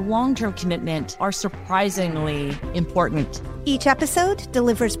and your long-term commitment are surprisingly important. Each episode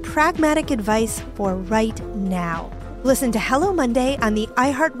delivers pragmatic advice for right now. Listen to Hello Monday on the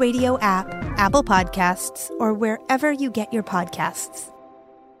iHeartRadio app, Apple Podcasts, or wherever you get your podcasts.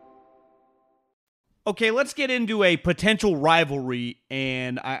 Okay, let's get into a potential rivalry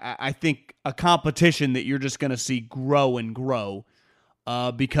and I think a competition that you're just going to see grow and grow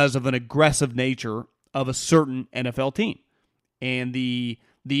because of an aggressive nature of a certain NFL team and the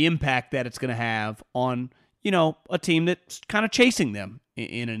impact that it's going to have on, a team that's kind of chasing them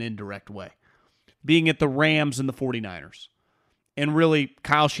in an indirect way, being at the Rams and the 49ers, and really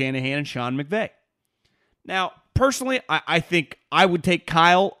Kyle Shanahan and Sean McVay. Now, personally, I think I would take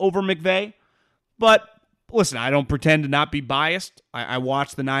Kyle over McVay. But listen, I don't pretend to not be biased. I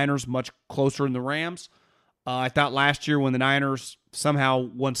watched the Niners much closer than the Rams. I thought last year when the Niners somehow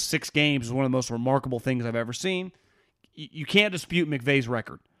won 6 games was one of the most remarkable things I've ever seen. You can't dispute McVay's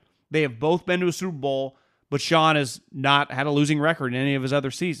record. They have both been to a Super Bowl, but Sean has not had a losing record in any of his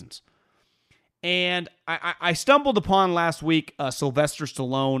other seasons. And I stumbled upon last week Sylvester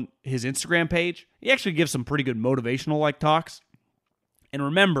Stallone, his Instagram page. He actually gives some pretty good motivational talks. And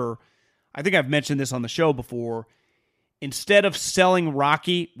remember, I think I've mentioned this on the show before. Instead of selling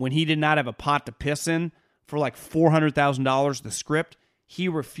Rocky when he did not have a pot to piss in for $400,000 the script, he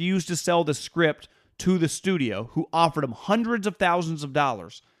refused to sell the script to the studio, who offered him hundreds of thousands of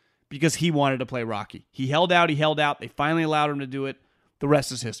dollars because he wanted to play Rocky. He held out. They finally allowed him to do it. The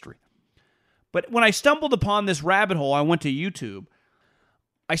rest is history. But when I stumbled upon this rabbit hole, I went to YouTube.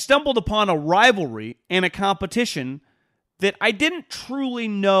 I stumbled upon a rivalry and a competition that I didn't truly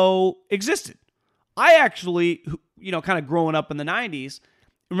know existed. I actually, kind of growing up in the 90s,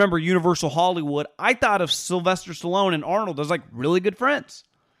 remember Universal Hollywood, I thought of Sylvester Stallone and Arnold as like really good friends.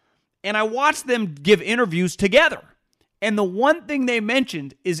 And I watched them give interviews together. And the one thing they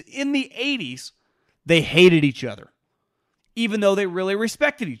mentioned is in the 80s, they hated each other, even though they really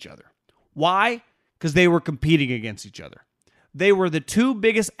respected each other. Why? Because they were competing against each other. They were the two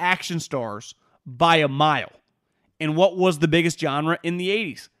biggest action stars by a mile. And what was the biggest genre in the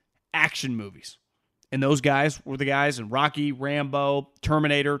 80s? Action movies. And those guys were the guys in Rocky, Rambo,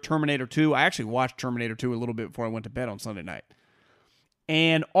 Terminator, Terminator 2. I actually watched Terminator 2 a little bit before I went to bed on Sunday night.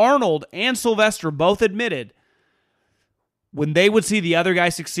 And Arnold and Sylvester both admitted when they would see the other guy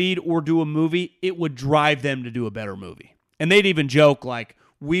succeed or do a movie, it would drive them to do a better movie. And they'd even joke, like,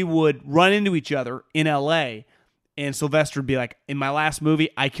 we would run into each other in L.A., and Sylvester would be like, in my last movie,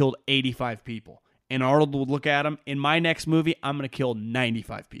 I killed 85 people. And Arnold would look at him, in my next movie, I'm going to kill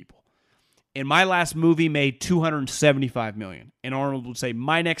 95 people. And my last movie made $275 million. And Arnold would say,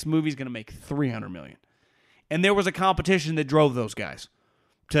 my next movie is going to make $300 million. And there was a competition that drove those guys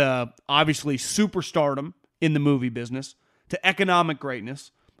to obviously superstardom in the movie business, to economic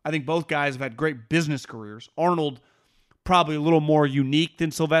greatness. I think both guys have had great business careers. Arnold, probably a little more unique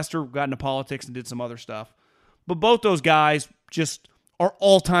than Sylvester, got into politics and did some other stuff. But both those guys just are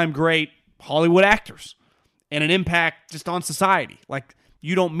all-time great Hollywood actors and an impact just on society. Like,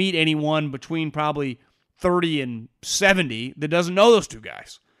 you don't meet anyone between probably 30 and 70 that doesn't know those two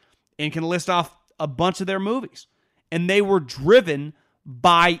guys and can list off a bunch of their movies. And they were driven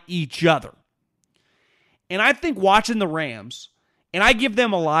by each other. And I think watching the Rams, and I give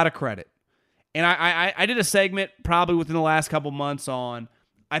them a lot of credit, and I did a segment probably within the last couple months on,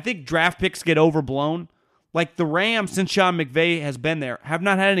 I think draft picks get overblown. Like the Rams, since Sean McVay has been there, have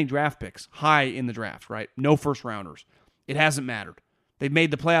not had any draft picks high in the draft, right? No first rounders. It hasn't mattered. They've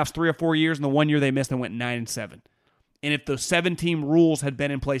made the playoffs 3 or 4 years, and the 1 year they missed, they went 9-7. And if those 7-team rules had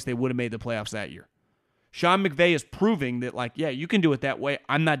been in place, they would have made the playoffs that year. Sean McVay is proving that, like, yeah, you can do it that way.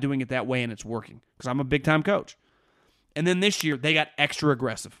 I'm not doing it that way, and it's working because I'm a big-time coach. And then this year, they got extra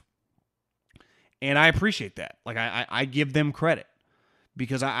aggressive. And I appreciate that. Like, I give them credit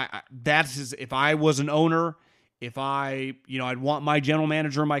because that's if I was an owner, if I'd want my general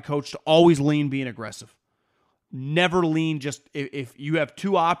manager and my coach to always lean being aggressive. Never lean just if you have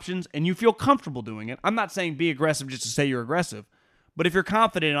two options and you feel comfortable doing it. I'm not saying be aggressive just to say you're aggressive, but if you're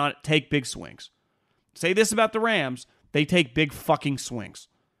confident on it, take big swings. Say this about the Rams, they take big fucking swings.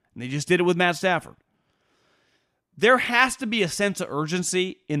 And they just did it with Matt Stafford. There has to be a sense of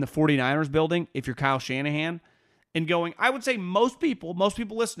urgency in the 49ers building if you're Kyle Shanahan and going, I would say most people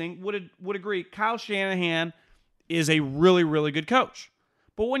listening would agree Kyle Shanahan is a really, really good coach.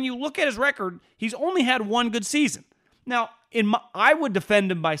 But when you look at his record, he's only had one good season. Now, I would defend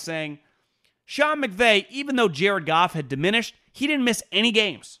him by saying, Sean McVay, even though Jared Goff had diminished, he didn't miss any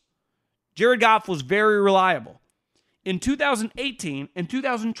games. Jared Goff was very reliable. In 2018 and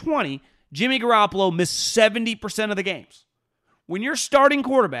 2020, Jimmy Garoppolo missed 70% of the games. When you're starting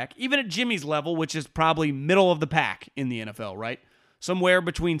quarterback, even at Jimmy's level, which is probably middle of the pack in the NFL, right? Somewhere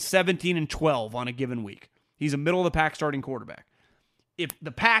between 17 and 12 on a given week. He's a middle of the pack starting quarterback. If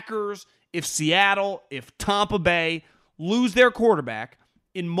the Packers, if Seattle, if Tampa Bay lose their quarterback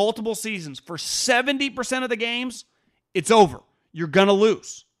in multiple seasons for 70% of the games, it's over. You're going to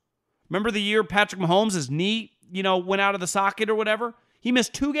lose. Remember the year Patrick Mahomes, his knee, went out of the socket or whatever? He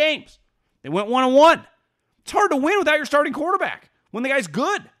missed 2 games. They went 1-1. It's hard to win without your starting quarterback when the guy's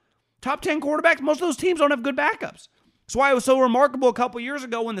good. Top 10 quarterbacks, most of those teams don't have good backups. That's why it was so remarkable a couple years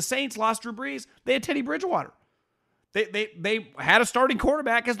ago when the Saints lost Drew Brees. They had Teddy Bridgewater. They had a starting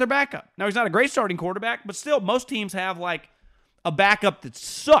quarterback as their backup. Now, he's not a great starting quarterback, but still, most teams have like a backup that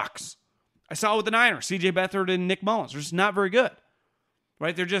sucks. I saw it with the Niners, C.J. Beathard and Nick Mullins. They're just not very good,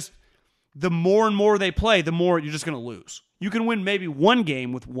 right? They're just, the more and more they play, the more you're just going to lose. You can win maybe one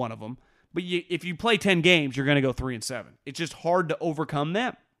game with one of them, but if you play 10 games, you're going to go 3-7. It's just hard to overcome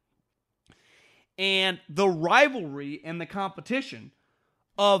them. And the rivalry and the competition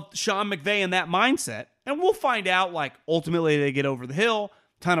of Sean McVay and that mindset, and we'll find out, like, ultimately they get over the hill,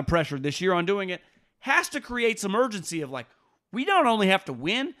 ton of pressure this year on doing it, has to create some urgency of, like, we don't only have to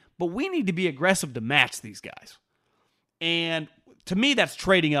win, but we need to be aggressive to match these guys. And to me, that's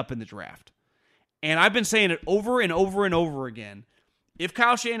trading up in the draft. And I've been saying it over and over and over again. If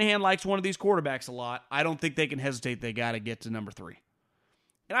Kyle Shanahan likes one of these quarterbacks a lot, I don't think they can hesitate. They got to get to number 3.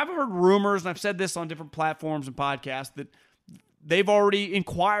 And I've heard rumors, and I've said this on different platforms and podcasts, that they've already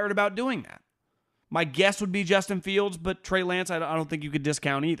inquired about doing that. My guess would be Justin Fields, but Trey Lance, I don't think you could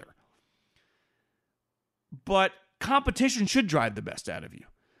discount either. But competition should drive the best out of you.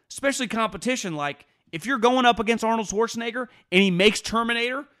 Especially competition like if you're going up against Arnold Schwarzenegger and he makes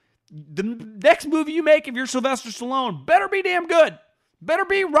Terminator, the next movie you make, if you're Sylvester Stallone, better be damn good. Better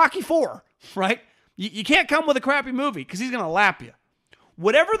be Rocky IV, right? You can't come with a crappy movie because he's going to lap you.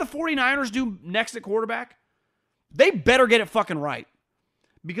 Whatever the 49ers do next at quarterback, they better get it fucking right.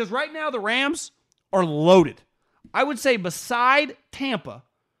 Because right now the Rams are loaded. I would say beside Tampa,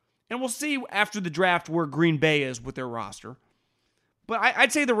 and we'll see after the draft where Green Bay is with their roster, but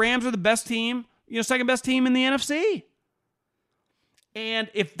I'd say the Rams are the best team, second best team in the NFC. And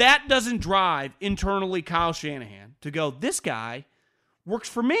if that doesn't drive internally Kyle Shanahan to go, this guy works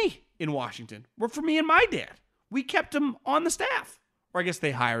for me in Washington, worked for me and my dad. We kept him on the staff. Or I guess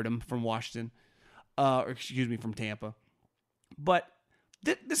they hired him from Washington, from Tampa. But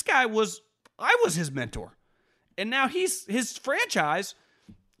this guy I was his mentor. And now his franchise,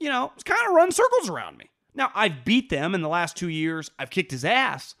 it's kind of run circles around me. Now, I've beat them in the last 2 years. I've kicked his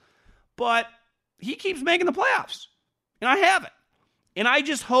ass. But he keeps making the playoffs. And I haven't. And I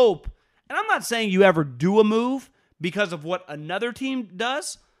just hope, and I'm not saying you ever do a move because of what another team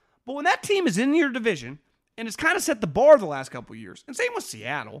does, but when that team is in your division, and it's kind of set the bar the last couple of years, and same with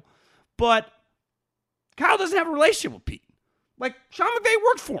Seattle, but Kyle doesn't have a relationship with Pete. Like, Sean McVay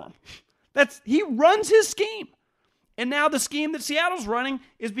worked for him. He runs his scheme. And now the scheme that Seattle's running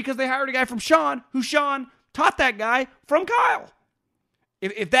is because they hired a guy from Sean, who Sean taught that guy from Kyle.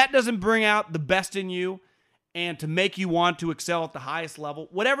 If that doesn't bring out the best in you and to make you want to excel at the highest level,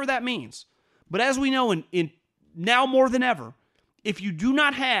 whatever that means. But as we know, in now more than ever, if you do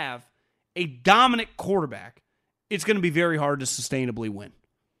not have a dominant quarterback, it's going to be very hard to sustainably win.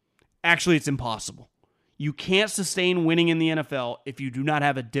 Actually, it's impossible. You can't sustain winning in the NFL if you do not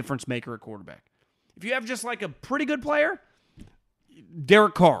have a difference maker at quarterback. If you have just like a pretty good player,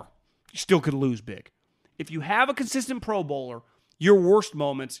 Derek Carr, you still could lose big. If you have a consistent Pro Bowler, your worst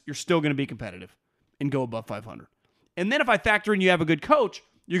moments, you're still going to be competitive and go above 500. And then if I factor in you have a good coach,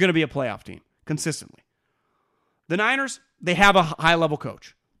 you're going to be a playoff team consistently. The Niners, they have a high-level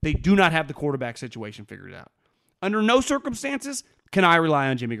coach. They do not have the quarterback situation figured out. Under no circumstances can I rely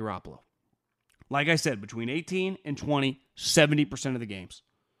on Jimmy Garoppolo. Like I said, between 18 and 20, 70% of the games.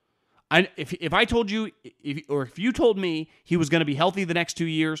 If I told you, if you told me he was going to be healthy the next 2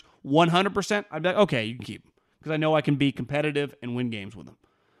 years, 100%, I'd be like, okay, you can keep him. Because I know I can be competitive and win games with him.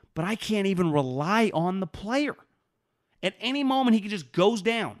 But I can't even rely on the player. At any moment, he just goes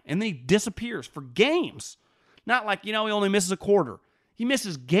down and then he disappears for games. Not like, he only misses a quarter. He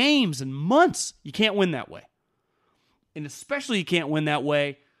misses games and months. You can't win that way. And especially you can't win that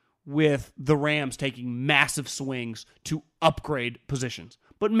way with the Rams taking massive swings to upgrade positions,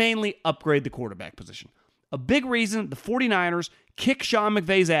 but mainly upgrade the quarterback position. A big reason the 49ers kick Sean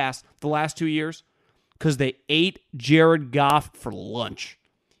McVay's ass the last 2 years because they ate Jared Goff for lunch.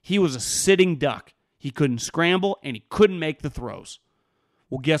 He was a sitting duck. He couldn't scramble, and he couldn't make the throws.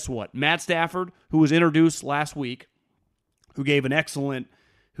 Well, guess what? Matt Stafford, who was introduced last week, who gave like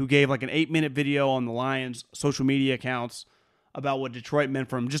an 8-minute video on the Lions' social media accounts about what Detroit meant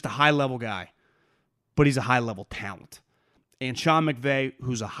for him, just a high-level guy. But he's a high-level talent. And Sean McVay,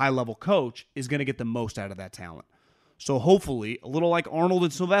 who's a high-level coach, is going to get the most out of that talent. So hopefully, a little like Arnold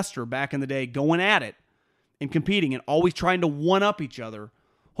and Sylvester back in the day, going at it and competing and always trying to one-up each other,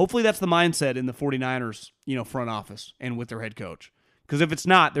 hopefully that's the mindset in the 49ers, front office and with their head coach. Because if it's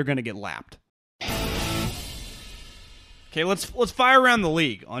not, they're going to get lapped. Okay, let's fire around the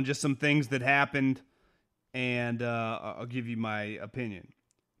league on just some things that happened, and I'll give you my opinion.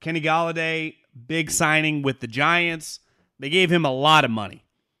 Kenny Golladay, big signing with the Giants. They gave him a lot of money.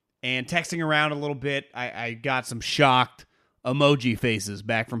 And texting around a little bit, I got some shocked emoji faces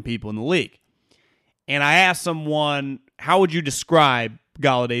back from people in the league. And I asked someone, how would you describe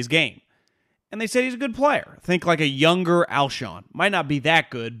Galladay's game? And they said he's a good player. Think like a younger Alshon. Might not be that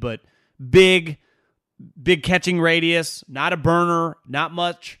good, but big catching radius, not a burner, not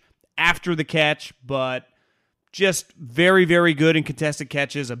much after the catch, but just very, very good in contested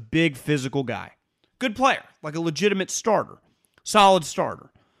catches, a big physical guy. Good player, like a legitimate starter, solid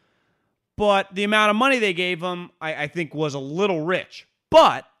starter. But the amount of money they gave him, I think, was a little rich.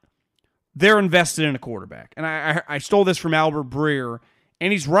 But they're invested in a quarterback. And I stole this from Albert Breer,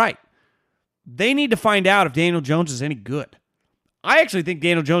 and he's right. They need to find out if Daniel Jones is any good. I actually think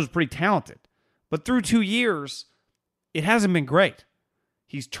Daniel Jones is pretty talented. But through 2 years, it hasn't been great.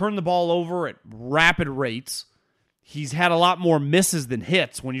 He's turned the ball over at rapid rates. He's had a lot more misses than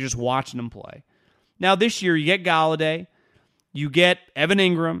hits when you're just watching him play. Now, this year, you get Galladay, you get Evan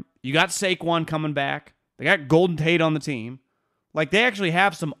Ingram, you got Saquon coming back, they got Golden Tate on the team. Like, they actually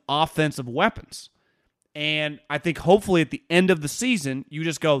have some offensive weapons. And I think hopefully at the end of the season, you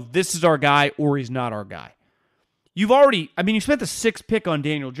just go, this is our guy or he's not our guy. You spent the 6th pick on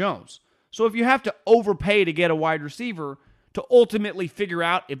Daniel Jones. So if you have to overpay to get a wide receiver to ultimately figure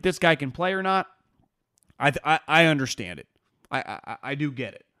out if this guy can play or not, I understand it. I do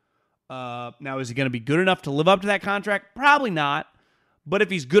get it. Now, is he going to be good enough to live up to that contract? Probably not. But if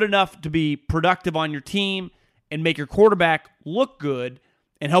he's good enough to be productive on your team and make your quarterback look good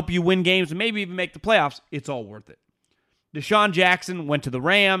and help you win games and maybe even make the playoffs, it's all worth it. Deshaun Jackson went to the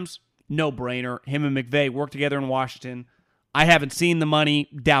Rams. No-brainer. Him and McVay worked together in Washington. I haven't seen the money.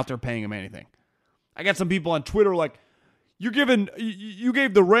 Doubt they're paying him anything. I got some people on Twitter like, you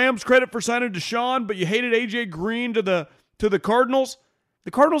gave the Rams credit for signing Deshaun, but you hated A.J. Green to the Cardinals.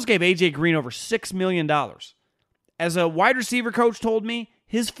 The Cardinals gave A.J. Green over $6 million. As a wide receiver coach told me,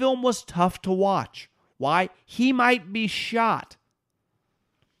 his film was tough to watch. Why? He might be shot.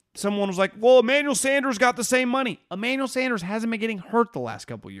 Someone was like, well, Emmanuel Sanders got the same money. Emmanuel Sanders hasn't been getting hurt the last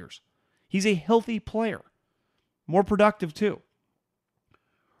couple of years. He's a healthy player. More productive, too.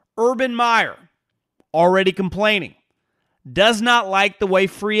 Urban Meyer, already complaining, does not like the way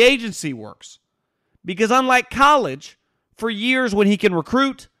free agency works. Because unlike college, for years when he can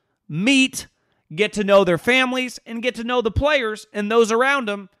recruit, meet, get to know their families, and get to know the players and those around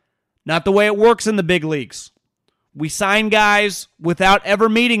them, not the way it works in the big leagues. We sign guys without ever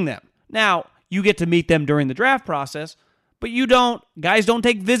meeting them. Now, you get to meet them during the draft process, but guys don't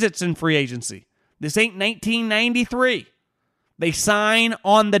take visits in free agency. This ain't 1993. They sign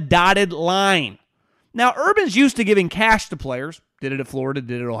on the dotted line. Now, Urban's used to giving cash to players. Did it at Florida,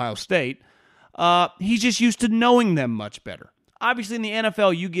 did it at Ohio State. He's just used to knowing them much better. Obviously, in the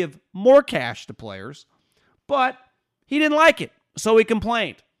NFL, you give more cash to players, but he didn't like it, so he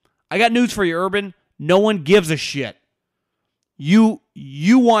complained. I got news for you, Urban. No one gives a shit. You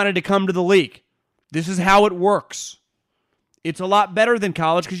wanted to come to the league. This is how it works. It's a lot better than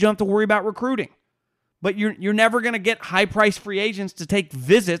college because you don't have to worry about recruiting. But you're never going to get high-priced free agents to take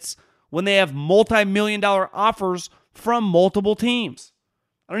visits when they have multi-million-dollar offers from multiple teams.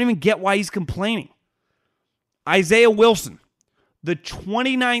 I don't even get why he's complaining. Isaiah Wilson, the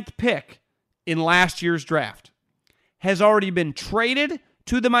 29th pick in last year's draft, has already been traded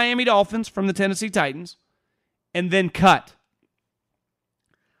to the Miami Dolphins from the Tennessee Titans and then cut.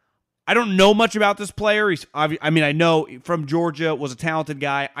 I don't know much about this player. I know from Georgia, was a talented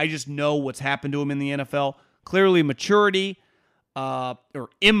guy. I just know what's happened to him in the NFL. Clearly, maturity or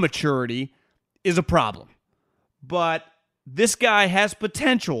immaturity is a problem. But this guy has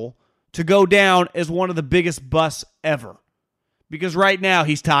potential to go down as one of the biggest busts ever. Because right now,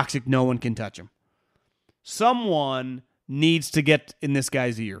 he's toxic. No one can touch him. Someone needs to get in this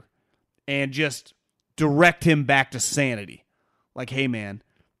guy's ear and just direct him back to sanity. Like, hey, man,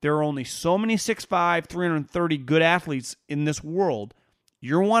 there are only so many 6'5", 330 good athletes in this world.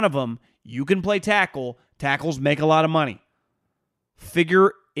 You're one of them. You can play tackle. Tackles make a lot of money.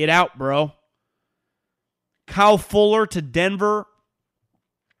 Figure it out, bro. Kyle Fuller to Denver.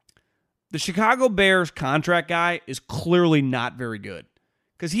 The Chicago Bears contract guy is clearly not very good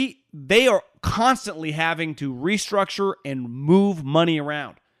because they are constantly having to restructure and move money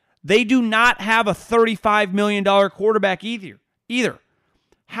around. They do not have a $35 million quarterback either.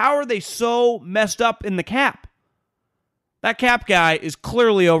 How are they so messed up in the cap? That cap guy is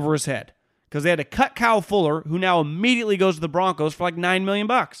clearly over his head because they had to cut Kyle Fuller, who now immediately goes to the Broncos for like $9 million.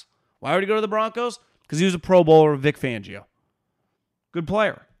 Why would he go to the Broncos? Because he was a Pro Bowler with Vic Fangio. Good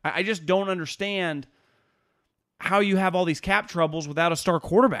player. I just don't understand how you have all these cap troubles without a star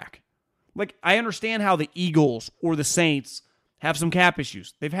quarterback. Like, I understand how the Eagles or the Saints have some cap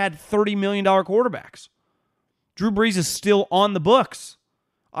issues. They've had $30 million quarterbacks. Drew Brees is still on the books.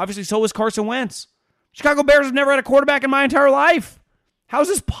 Obviously, so is Carson Wentz. Chicago Bears have never had a quarterback in my entire life. How is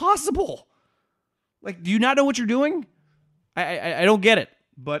this possible? Like, do you not know what you're doing? I don't get it.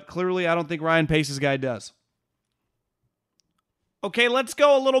 But clearly, I don't think Ryan Pace's guy does. Okay, let's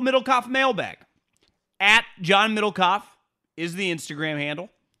go a little Middlecoff mailbag. At John Middlecoff is the Instagram handle.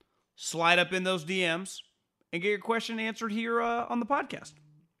 Slide up in those DMs and get your question answered here on the podcast.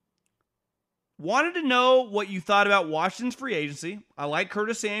 Wanted to know what you thought about Washington's free agency. I like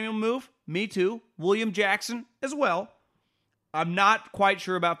Curtis Samuel move. Me too. William Jackson as well. I'm not quite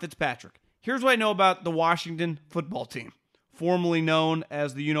sure about Fitzpatrick. Here's what I know about the Washington football team, formerly known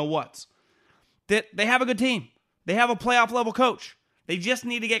as the you-know-whats. That they have a good team. They have a playoff-level coach. They just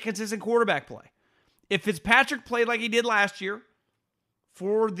need to get consistent quarterback play. If Fitzpatrick played like he did last year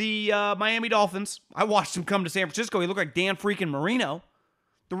for the Miami Dolphins, I watched him come to San Francisco. He looked like Dan freaking Marino.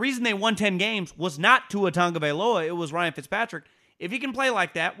 The reason they won 10 games was not Tua Tagovailoa. It was Ryan Fitzpatrick. If he can play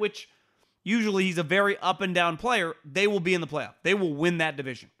like that, which usually he's a very up and down player, they will be in the playoff. They will win that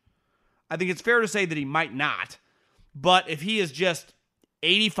division. I think it's fair to say that he might not. But if he is just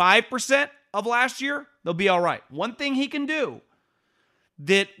 85% of last year, they'll be all right. One thing he can do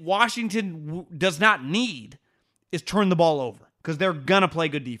that Washington does not need is turn the ball over because they're going to play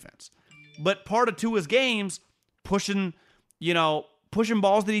good defense. But part of Tua's games, pushing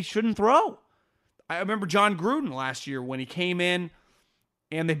balls that he shouldn't throw. I remember John Gruden last year when he came in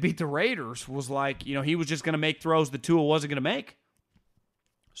and they beat the Raiders, was like, he was just going to make throws that Tua wasn't going to make.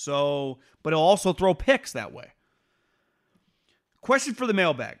 So, but he'll also throw picks that way. Question for the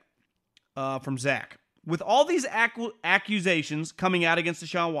mailbag from Zach. With all these accusations coming out against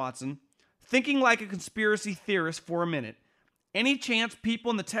Deshaun Watson, thinking like a conspiracy theorist for a minute, any chance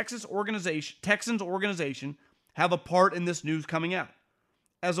people in the Texans organization have a part in this news coming out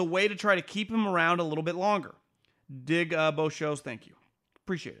as a way to try to keep him around a little bit longer? Dig both shows. Thank you.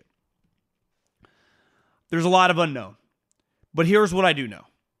 Appreciate it. There's a lot of unknown, but here's what I do know.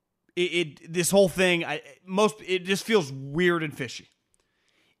 This whole thing, it just feels weird and fishy.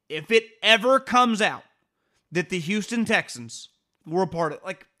 If it ever comes out that the Houston Texans were a part of,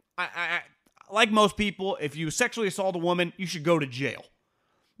 like most people, if you sexually assault a woman, you should go to jail.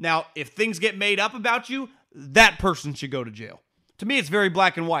 Now, if things get made up about you, that person should go to jail. To me, it's very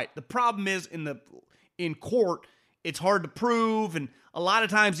black and white. The problem is in court, it's hard to prove, and a lot of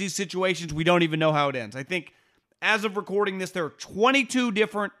times these situations, we don't even know how it ends. I think as of recording this, there are 22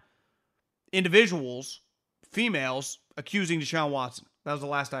 different individuals, females, accusing Deshaun Watson. That was the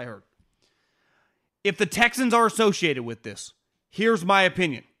last I heard. If the Texans are associated with this, here's my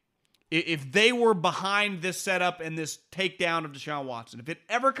opinion. If they were behind this setup and this takedown of Deshaun Watson, if it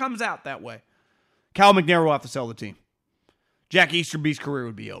ever comes out that way, Cal McNair will have to sell the team. Jack Easterby's career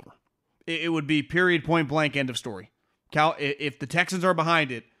would be over. It would be period, point blank, end of story. If the Texans are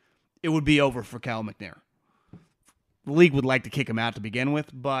behind it, it would be over for Cal McNair. The league would like to kick him out to begin with,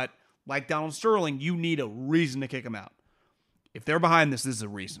 but like Donald Sterling, you need a reason to kick him out. If they're behind this is a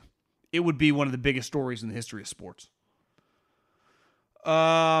reason. It would be one of the biggest stories in the history of sports.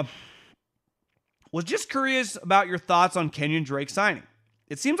 Was just curious about your thoughts on Kenyon Drake signing.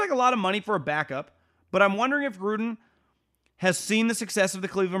 It seems like a lot of money for a backup, but I'm wondering if Gruden has seen the success of the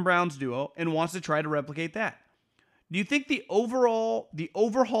Cleveland Browns duo and wants to try to replicate that. Do you think the overhaul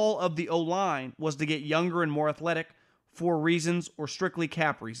of the O-line was to get younger and more athletic for reasons or strictly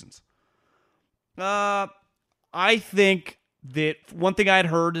cap reasons? I think that one thing I had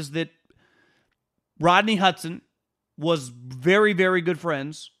heard is that Rodney Hudson was very, very good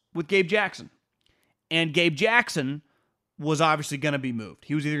friends with Gabe Jackson. And Gabe Jackson was obviously going to be moved.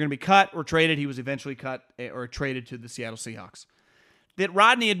 He was either going to be cut or traded. He was eventually cut or traded to the Seattle Seahawks. That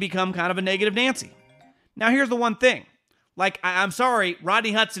Rodney had become kind of a negative Nancy. Now, here's the one thing. I'm sorry,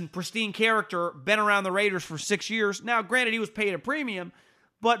 Rodney Hudson, pristine character, been around the Raiders for 6 years. Now, granted, he was paid a premium,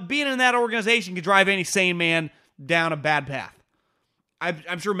 but being in that organization could drive any sane man down a bad path.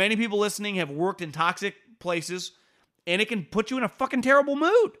 I'm sure many people listening have worked in toxic places, and it can put you in a fucking terrible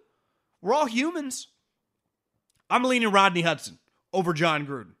mood. We're all humans. I'm leaning Rodney Hudson over John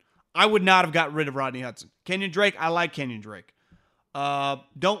Gruden. I would not have got rid of Rodney Hudson. Kenyon Drake, I like Kenyon Drake.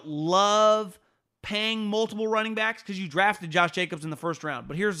 Don't love paying multiple running backs because you drafted Josh Jacobs in the first round.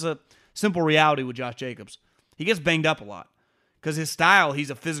 But here's a simple reality with Josh Jacobs. He gets banged up a lot because his style, he's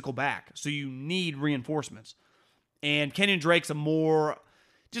a physical back. So you need reinforcements. And Kenyon Drake's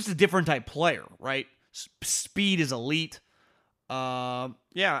just a different type player, right? Speed is elite. Yeah,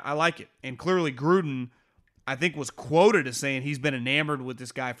 I like it. And clearly Gruden, I think, was quoted as saying he's been enamored with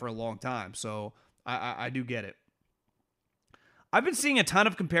this guy for a long time. So I do get it. I've been seeing a ton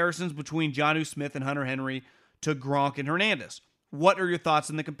of comparisons between Jonnu Smith and Hunter Henry to Gronk and Hernandez. What are your thoughts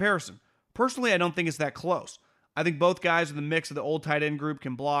on the comparison? Personally, I don't think it's that close. I think both guys are the mix of the old tight end group,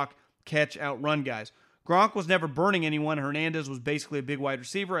 can block, catch, outrun guys. Gronk was never burning anyone. Hernandez was basically a big wide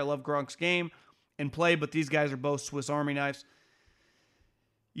receiver. I love Gronk's game and play, but these guys are both Swiss Army knives.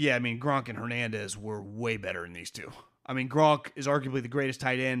 Yeah, Gronk and Hernandez were way better than these two. Gronk is arguably the greatest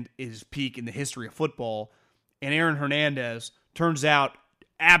tight end at his peak in the history of football, and Aaron Hernandez turns out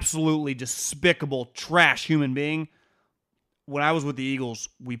absolutely despicable, trash human being. When I was with the Eagles,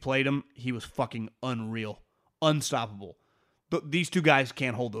 we played him. He was fucking unreal, unstoppable. But these two guys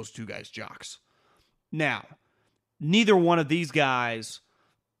can't hold those two guys' jocks. Now, neither one of these guys,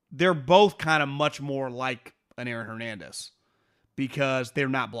 they're both kind of much more like an Aaron Hernandez because they're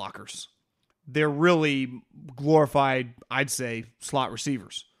not blockers. They're really glorified, I'd say, slot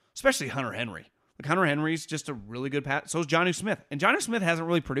receivers, especially Hunter Henry. Like Hunter Henry's just a really good pass. So is Jonnu Smith. And Jonnu Smith hasn't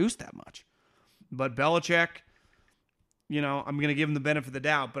really produced that much. But Belichick, I'm going to give him the benefit of the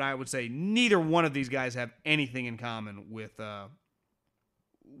doubt, but I would say neither one of these guys have anything in common with Rob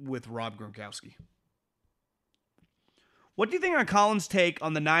Gronkowski. What do you think on Colin's take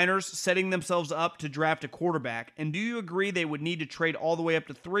on the Niners setting themselves up to draft a quarterback? And do you agree they would need to trade all the way up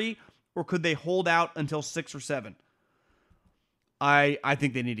to 3, or could they hold out until 6 or 7? I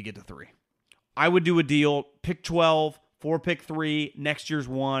think they need to get to 3. I would do a deal, pick 12, 4 pick 3, next year's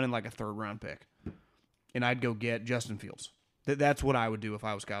 1, and like a 3rd round pick. And I'd go get Justin Fields. That's what I would do if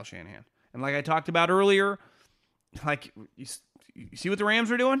I was Kyle Shanahan. And like I talked about earlier, like you see what the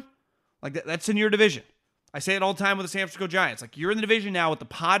Rams are doing? Like that's in your division. I say it all the time with the San Francisco Giants. Like you're in the division now with the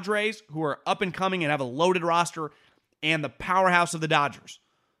Padres, who are up and coming and have a loaded roster, and the powerhouse of the Dodgers.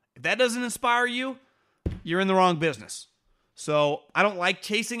 If that doesn't inspire you, you're in the wrong business. So I don't like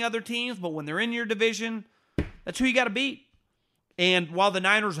chasing other teams, but when they're in your division, that's who you got to beat. And while the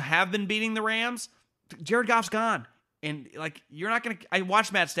Niners have been beating the Rams, Jared Goff's gone. And like you're not going to I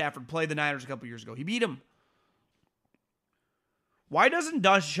watched Matt Stafford play the Niners a couple years ago. He beat them. Why doesn't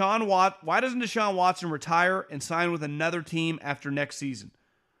Deshaun Watson retire and sign with another team after next season?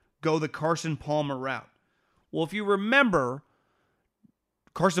 Go the Carson Palmer route. Well, if you remember,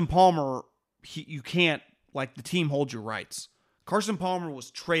 Carson Palmer, you can't, like, the team holds your rights. Carson Palmer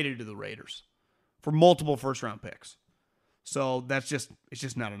was traded to the Raiders for multiple first-round picks. So it's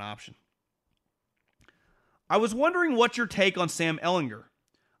just not an option. I was wondering what's your take on Sam Ehlinger.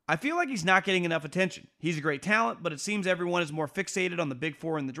 I feel like he's not getting enough attention. He's a great talent, but it seems everyone is more fixated on the Big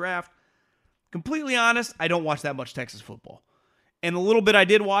Four in the draft. Completely honest, I don't watch that much Texas football. And the little bit I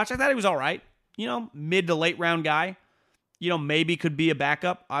did watch, I thought he was all right. Mid to late round guy. Maybe could be a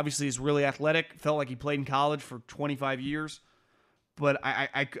backup. Obviously, he's really athletic. Felt like he played in college for 25 years. But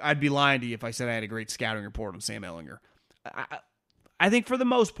I'd be lying to you if I said I had a great scouting report on Sam Ehlinger. I think for the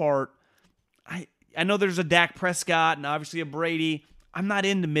most part, I know there's a Dak Prescott and obviously a Brady. I'm not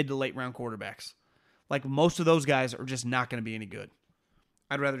into mid to late round quarterbacks. Like most of those guys are just not going to be any good.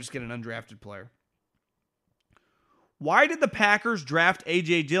 I'd rather just get an undrafted player. Why did the Packers draft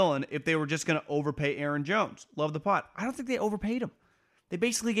A.J. Dillon if they were just going to overpay Aaron Jones? Love the pot. I don't think they overpaid him. They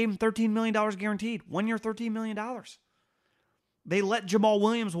basically gave him $13 million guaranteed. 1 year, $13 million. They let Jamal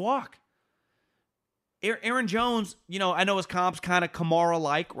Williams walk. Aaron Jones, I know his comp's kind of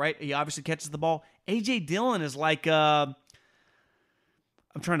Kamara-like, right? He obviously catches the ball. A.J. Dillon is like I'm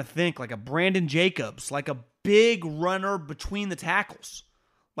trying to think, like a Brandon Jacobs, like a big runner between the tackles,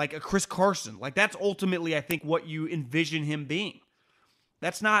 like a Chris Carson. Like that's ultimately, I think, what you envision him being.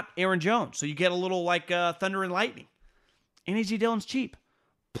 That's not Aaron Jones. So you get a little like thunder and lightning. And A.J. Dillon's cheap.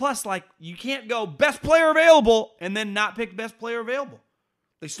 Plus, like, you can't go best player available and then not pick best player available.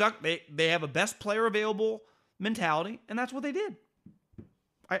 They have a best player available mentality, and that's what they did.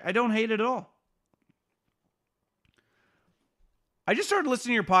 I don't hate it at all. I just started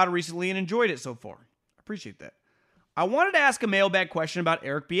listening to your pod recently and enjoyed it so far. I appreciate that. I wanted to ask a mailbag question about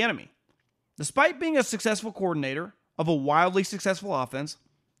Eric Bieniemy. Despite being a successful coordinator of a wildly successful offense,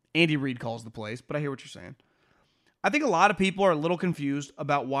 Andy Reid calls the plays, but I hear what you're saying. I think a lot of people are a little confused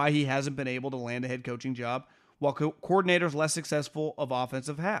about why he hasn't been able to land a head coaching job while coordinators less successful of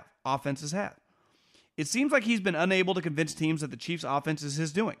offenses have. It seems like he's been unable to convince teams that the Chiefs' offense is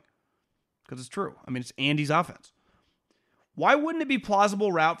his doing. Because it's true. I mean, it's Andy's offense. Why wouldn't it be a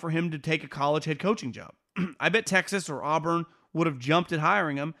plausible route for him to take a college head coaching job? I bet Texas or Auburn would have jumped at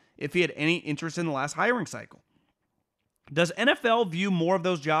hiring him if he had any interest in the last hiring cycle. Does NFL view more of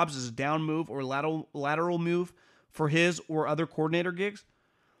those jobs as a down move or lateral move for his or other coordinator gigs?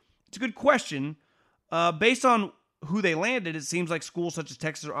 It's a good question. Based on who they landed, it seems like schools such as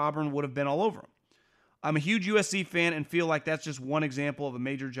Texas or Auburn would have been all over him. I'm a huge USC fan and feel like that's just one example of a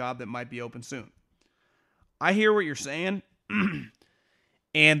major job that might be open soon. I hear what you're saying.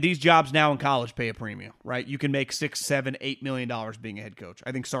 And these jobs now in college pay a premium, right? You can make $6, $7, $8 million being a head coach.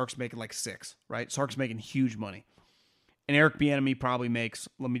 I think Sark's making like $6 million, right? Sark's making huge money. And Eric Bieniemy probably makes,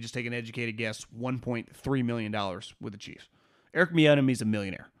 let me just take an educated guess, $1.3 million with the Chiefs. Eric Bieniemy's a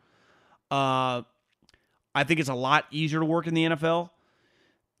millionaire. I think it's a lot easier to work in the NFL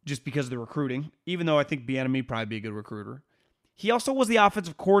just because of the recruiting, even though I think Bieniemy probably be a good recruiter. He also was the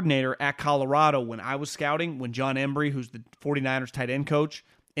offensive coordinator at Colorado when I was scouting, when John Embry, who's the 49ers tight end coach,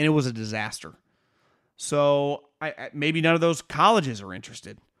 and it was a disaster. So maybe none of those colleges are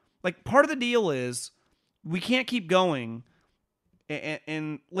interested. Like, part of the deal is we can't keep going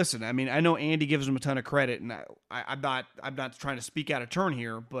And listen, I mean, I know Andy gives him a ton of credit, and I'm not trying to speak out of turn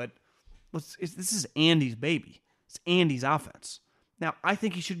here, but this is Andy's baby. It's Andy's offense. Now, I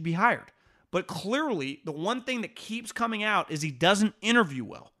think he should be hired, but clearly the one thing that keeps coming out is he doesn't interview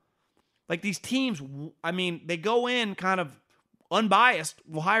well. Like these teams, I mean, they go in kind of unbiased,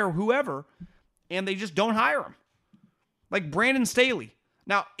 will hire whoever, and they just don't hire him. Like Brandon Staley.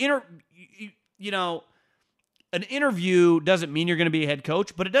 Now, an interview doesn't mean you're going to be a head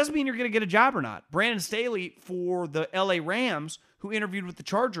coach, but it doesn't mean you're going to get a job or not. Brandon Staley for the LA Rams, who interviewed with the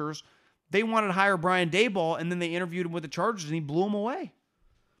Chargers, they wanted to hire Brian Daboll, and then they interviewed him with the Chargers, and he blew him away.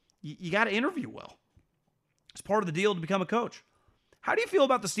 You got to interview well. It's part of the deal to become a coach. How do you feel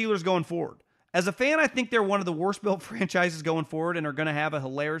about the Steelers going forward? As a fan, I think they're one of the worst-built franchises going forward and are going to have a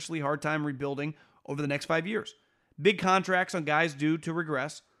hilariously hard time rebuilding over the next 5 years. Big contracts on guys due to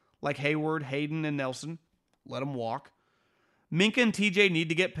regress, like Hayward, Hayden, and Nelson. Let them walk. Minka and TJ need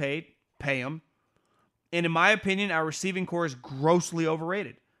to get paid. Pay them. And in my opinion, our receiving core is grossly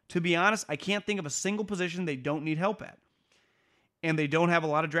overrated. To be honest, I can't think of a single position they don't need help at. And they don't have a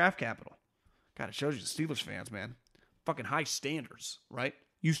lot of draft capital. God, it shows you the Steelers fans, man. Fucking high standards, right?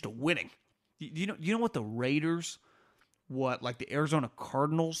 Used to winning. You know what the Raiders, like the Arizona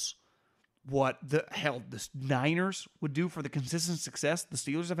Cardinals, what the Niners would do for the consistent success the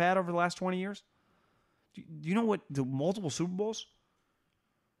Steelers have had over the last 20 years? Do you know what the multiple Super Bowls?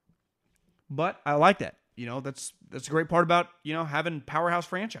 But I like that. That's a great part about, having powerhouse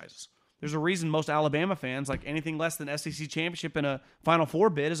franchises. There's a reason most Alabama fans, like anything less than SEC championship and a Final Four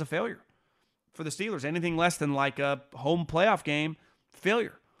bid is a failure. For the Steelers, anything less than like a home playoff game,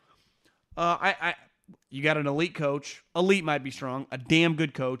 failure. You got an elite coach. Elite might be strong. A damn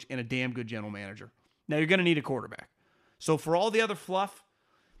good coach and a damn good general manager. Now you're going to need a quarterback. So for all the other fluff,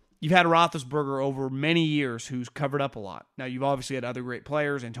 you've had Roethlisberger over many years who's covered up a lot. Now you've obviously had other great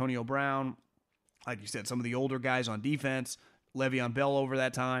players, Antonio Brown, like you said, some of the older guys on defense, Le'Veon Bell over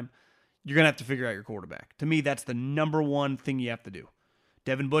that time. You're going to have to figure out your quarterback. To me, that's the number one thing you have to do.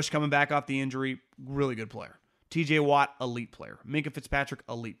 Devin Bush coming back off the injury, really good player. TJ Watt, elite player. Minka Fitzpatrick,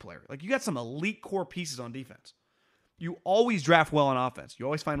 elite player. Like, you got some elite core pieces on defense. You always draft well on offense. You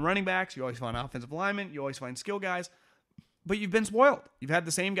always find running backs. You always find offensive linemen. You always find skill guys. But you've been spoiled. You've had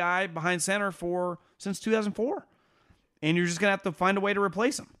the same guy behind center since 2004. And you're just going to have to find a way to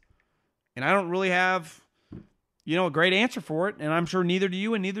replace him. And I don't really have, a great answer for it. And I'm sure neither do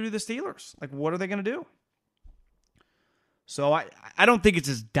you and neither do the Steelers. Like, what are they going to do? So I don't think it's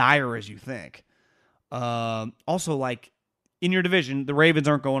as dire as you think. Also, like, in your division, the Ravens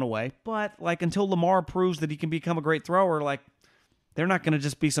aren't going away. But, like, until Lamar proves that he can become a great thrower, like, they're not going to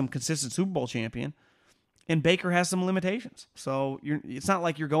just be some consistent Super Bowl champion. And Baker has some limitations. So it's not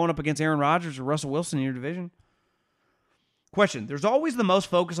like you're going up against Aaron Rodgers or Russell Wilson in your division. Question. There's always the most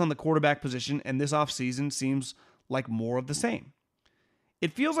focus on the quarterback position, and this offseason seems like more of the same.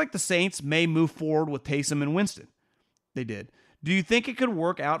 It feels like the Saints may move forward with Taysom and Winston. They did. Do you think it could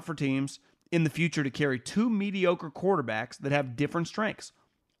work out for teams in the future to carry two mediocre quarterbacks that have different strengths?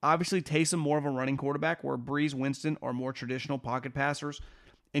 Obviously, Taysom more of a running quarterback, where Breeze, Winston are more traditional pocket passers,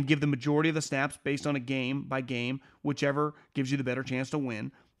 and give the majority of the snaps based on a game-by-game, whichever gives you the better chance to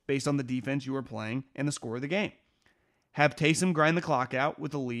win, based on the defense you are playing and the score of the game. Have Taysom grind the clock out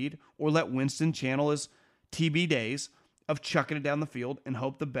with a lead, or let Winston channel his TB days of chucking it down the field and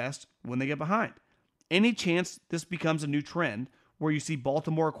hope the best when they get behind. Any chance this becomes a new trend where you see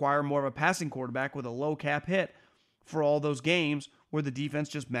Baltimore acquire more of a passing quarterback with a low cap hit for all those games where the defense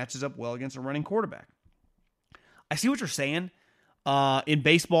just matches up well against a running quarterback? I see what you're saying. In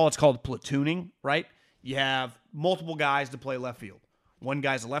baseball, it's called platooning, right? You have multiple guys to play left field. One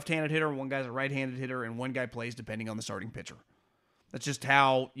guy's a left-handed hitter, one guy's a right-handed hitter, and one guy plays depending on the starting pitcher. That's just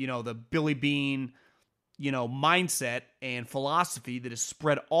how, the Billy Beane, mindset and philosophy that is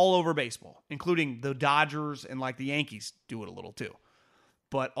spread all over baseball, including the Dodgers and like the Yankees do it a little too.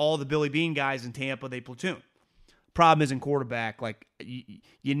 But all the Billy Beane guys in Tampa, they platoon. Problem is in quarterback, like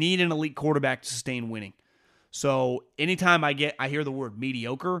you need an elite quarterback to sustain winning. So anytime I hear the word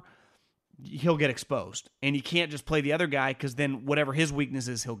mediocre, he'll get exposed. And you can't just play the other guy, because then whatever his weakness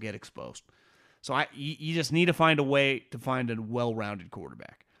is, he'll get exposed. So you just need to find a way to find a well-rounded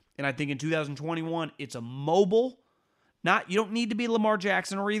quarterback. And I think in 2021, it's a mobile. You don't need to be Lamar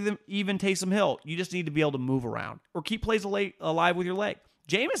Jackson or even Taysom Hill. You just need to be able to move around or keep plays alive with your leg.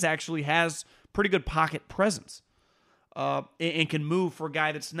 Jameis actually has pretty good pocket presence and can move for a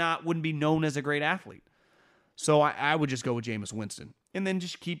guy wouldn't be known as a great athlete. So I would just go with Jameis Winston and then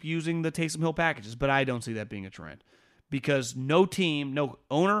just keep using the Taysom Hill packages. But I don't see that being a trend, because no team, no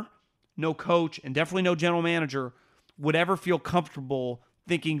owner, no coach, and definitely no general manager would ever feel comfortable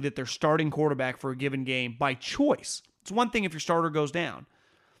thinking that their starting quarterback for a given game by choice. It's one thing if your starter goes down,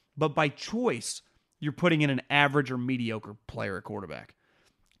 but by choice, you're putting in an average or mediocre player at quarterback,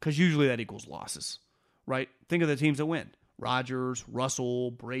 because usually that equals losses, right? Think of the teams that win. Rodgers,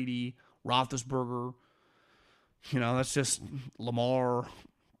 Russell, Brady, Roethlisberger. That's just Lamar,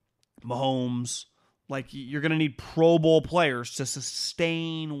 Mahomes. Like, you're going to need Pro Bowl players to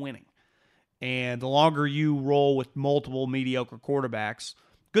sustain winning. And the longer you roll with multiple mediocre quarterbacks,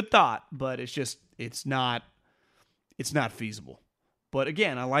 good thought, but it's not feasible. But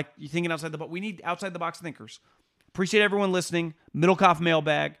again, I like you thinking outside the box. We need outside the box thinkers. Appreciate everyone listening. Middlecoff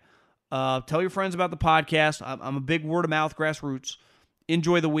Mailbag. Tell your friends about the podcast. I'm a big word of mouth grassroots.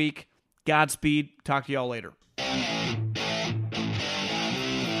 Enjoy the week. Godspeed. Talk to y'all later.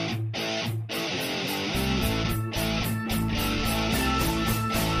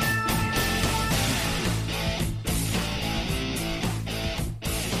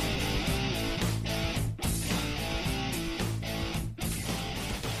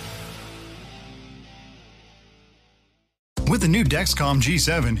 With the new Dexcom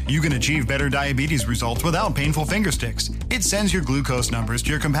G7, you can achieve better diabetes results without painful finger sticks. It sends your glucose numbers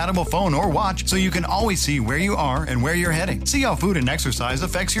to your compatible phone or watch so you can always see where you are and where you're heading. See how food and exercise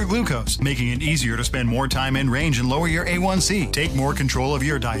affects your glucose, making it easier to spend more time in range and lower your A1C. Take more control of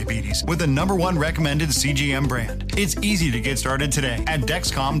your diabetes with the #1 recommended CGM brand. It's easy to get started today at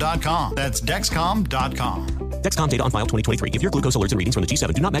Dexcom.com. That's Dexcom.com. Dexcom data on file 2023. If your glucose alerts and readings from the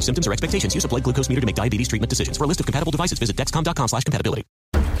G7 do not match symptoms or expectations, use a blood glucose meter to make diabetes treatment decisions. For a list of compatible devices, visit Dexcom.com/compatibility.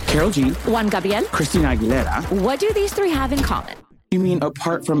 Carol G. Juan Gabriel. Christina Aguilera. What do these three have in common? You mean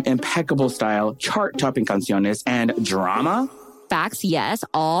apart from impeccable style, chart-topping canciones, and drama? Facts, yes,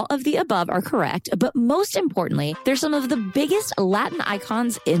 all of the above are correct, but most importantly, they're some of the biggest Latin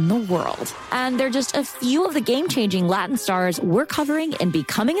icons in the world. And they're just a few of the game-changing Latin stars we're covering in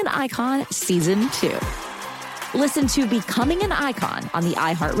Becoming an Icon Season 2. Listen to Becoming an Icon on the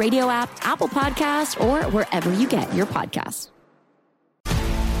iHeartRadio app, Apple Podcasts, or wherever you get your podcasts.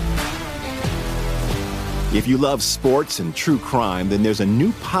 If you love sports and true crime, then there's a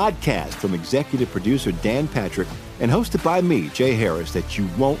new podcast from executive producer Dan Patrick and hosted by me, Jay Harris, that you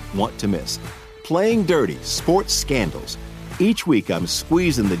won't want to miss. Playing Dirty: Sports Scandals. Each week, I'm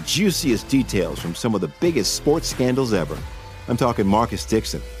squeezing the juiciest details from some of the biggest sports scandals ever. I'm talking Marcus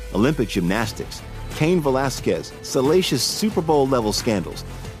Dixon, Olympic gymnastics, Cain Velasquez, salacious Super Bowl-level scandals.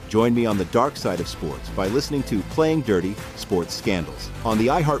 Join me on the dark side of sports by listening to Playing Dirty: Sports Scandals on the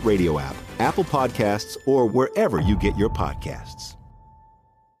iHeartRadio app, Apple Podcasts, or wherever you get your podcasts.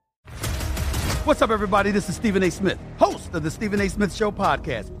 What's up, everybody? This is Stephen A. Smith, host of the Stephen A. Smith Show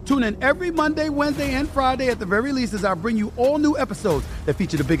podcast. Tune in every Monday, Wednesday, and Friday at the very least as I bring you all new episodes that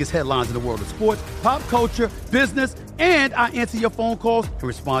feature the biggest headlines in the world of sports, pop culture, business, and I answer your phone calls and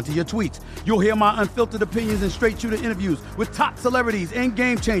respond to your tweets. You'll hear my unfiltered opinions and straight-shooter interviews with top celebrities and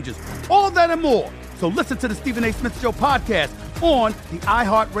game changers. All that and more. So listen to the Stephen A. Smith Show podcast on the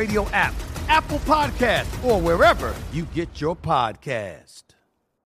iHeartRadio app, Apple Podcasts, or wherever you get your podcast.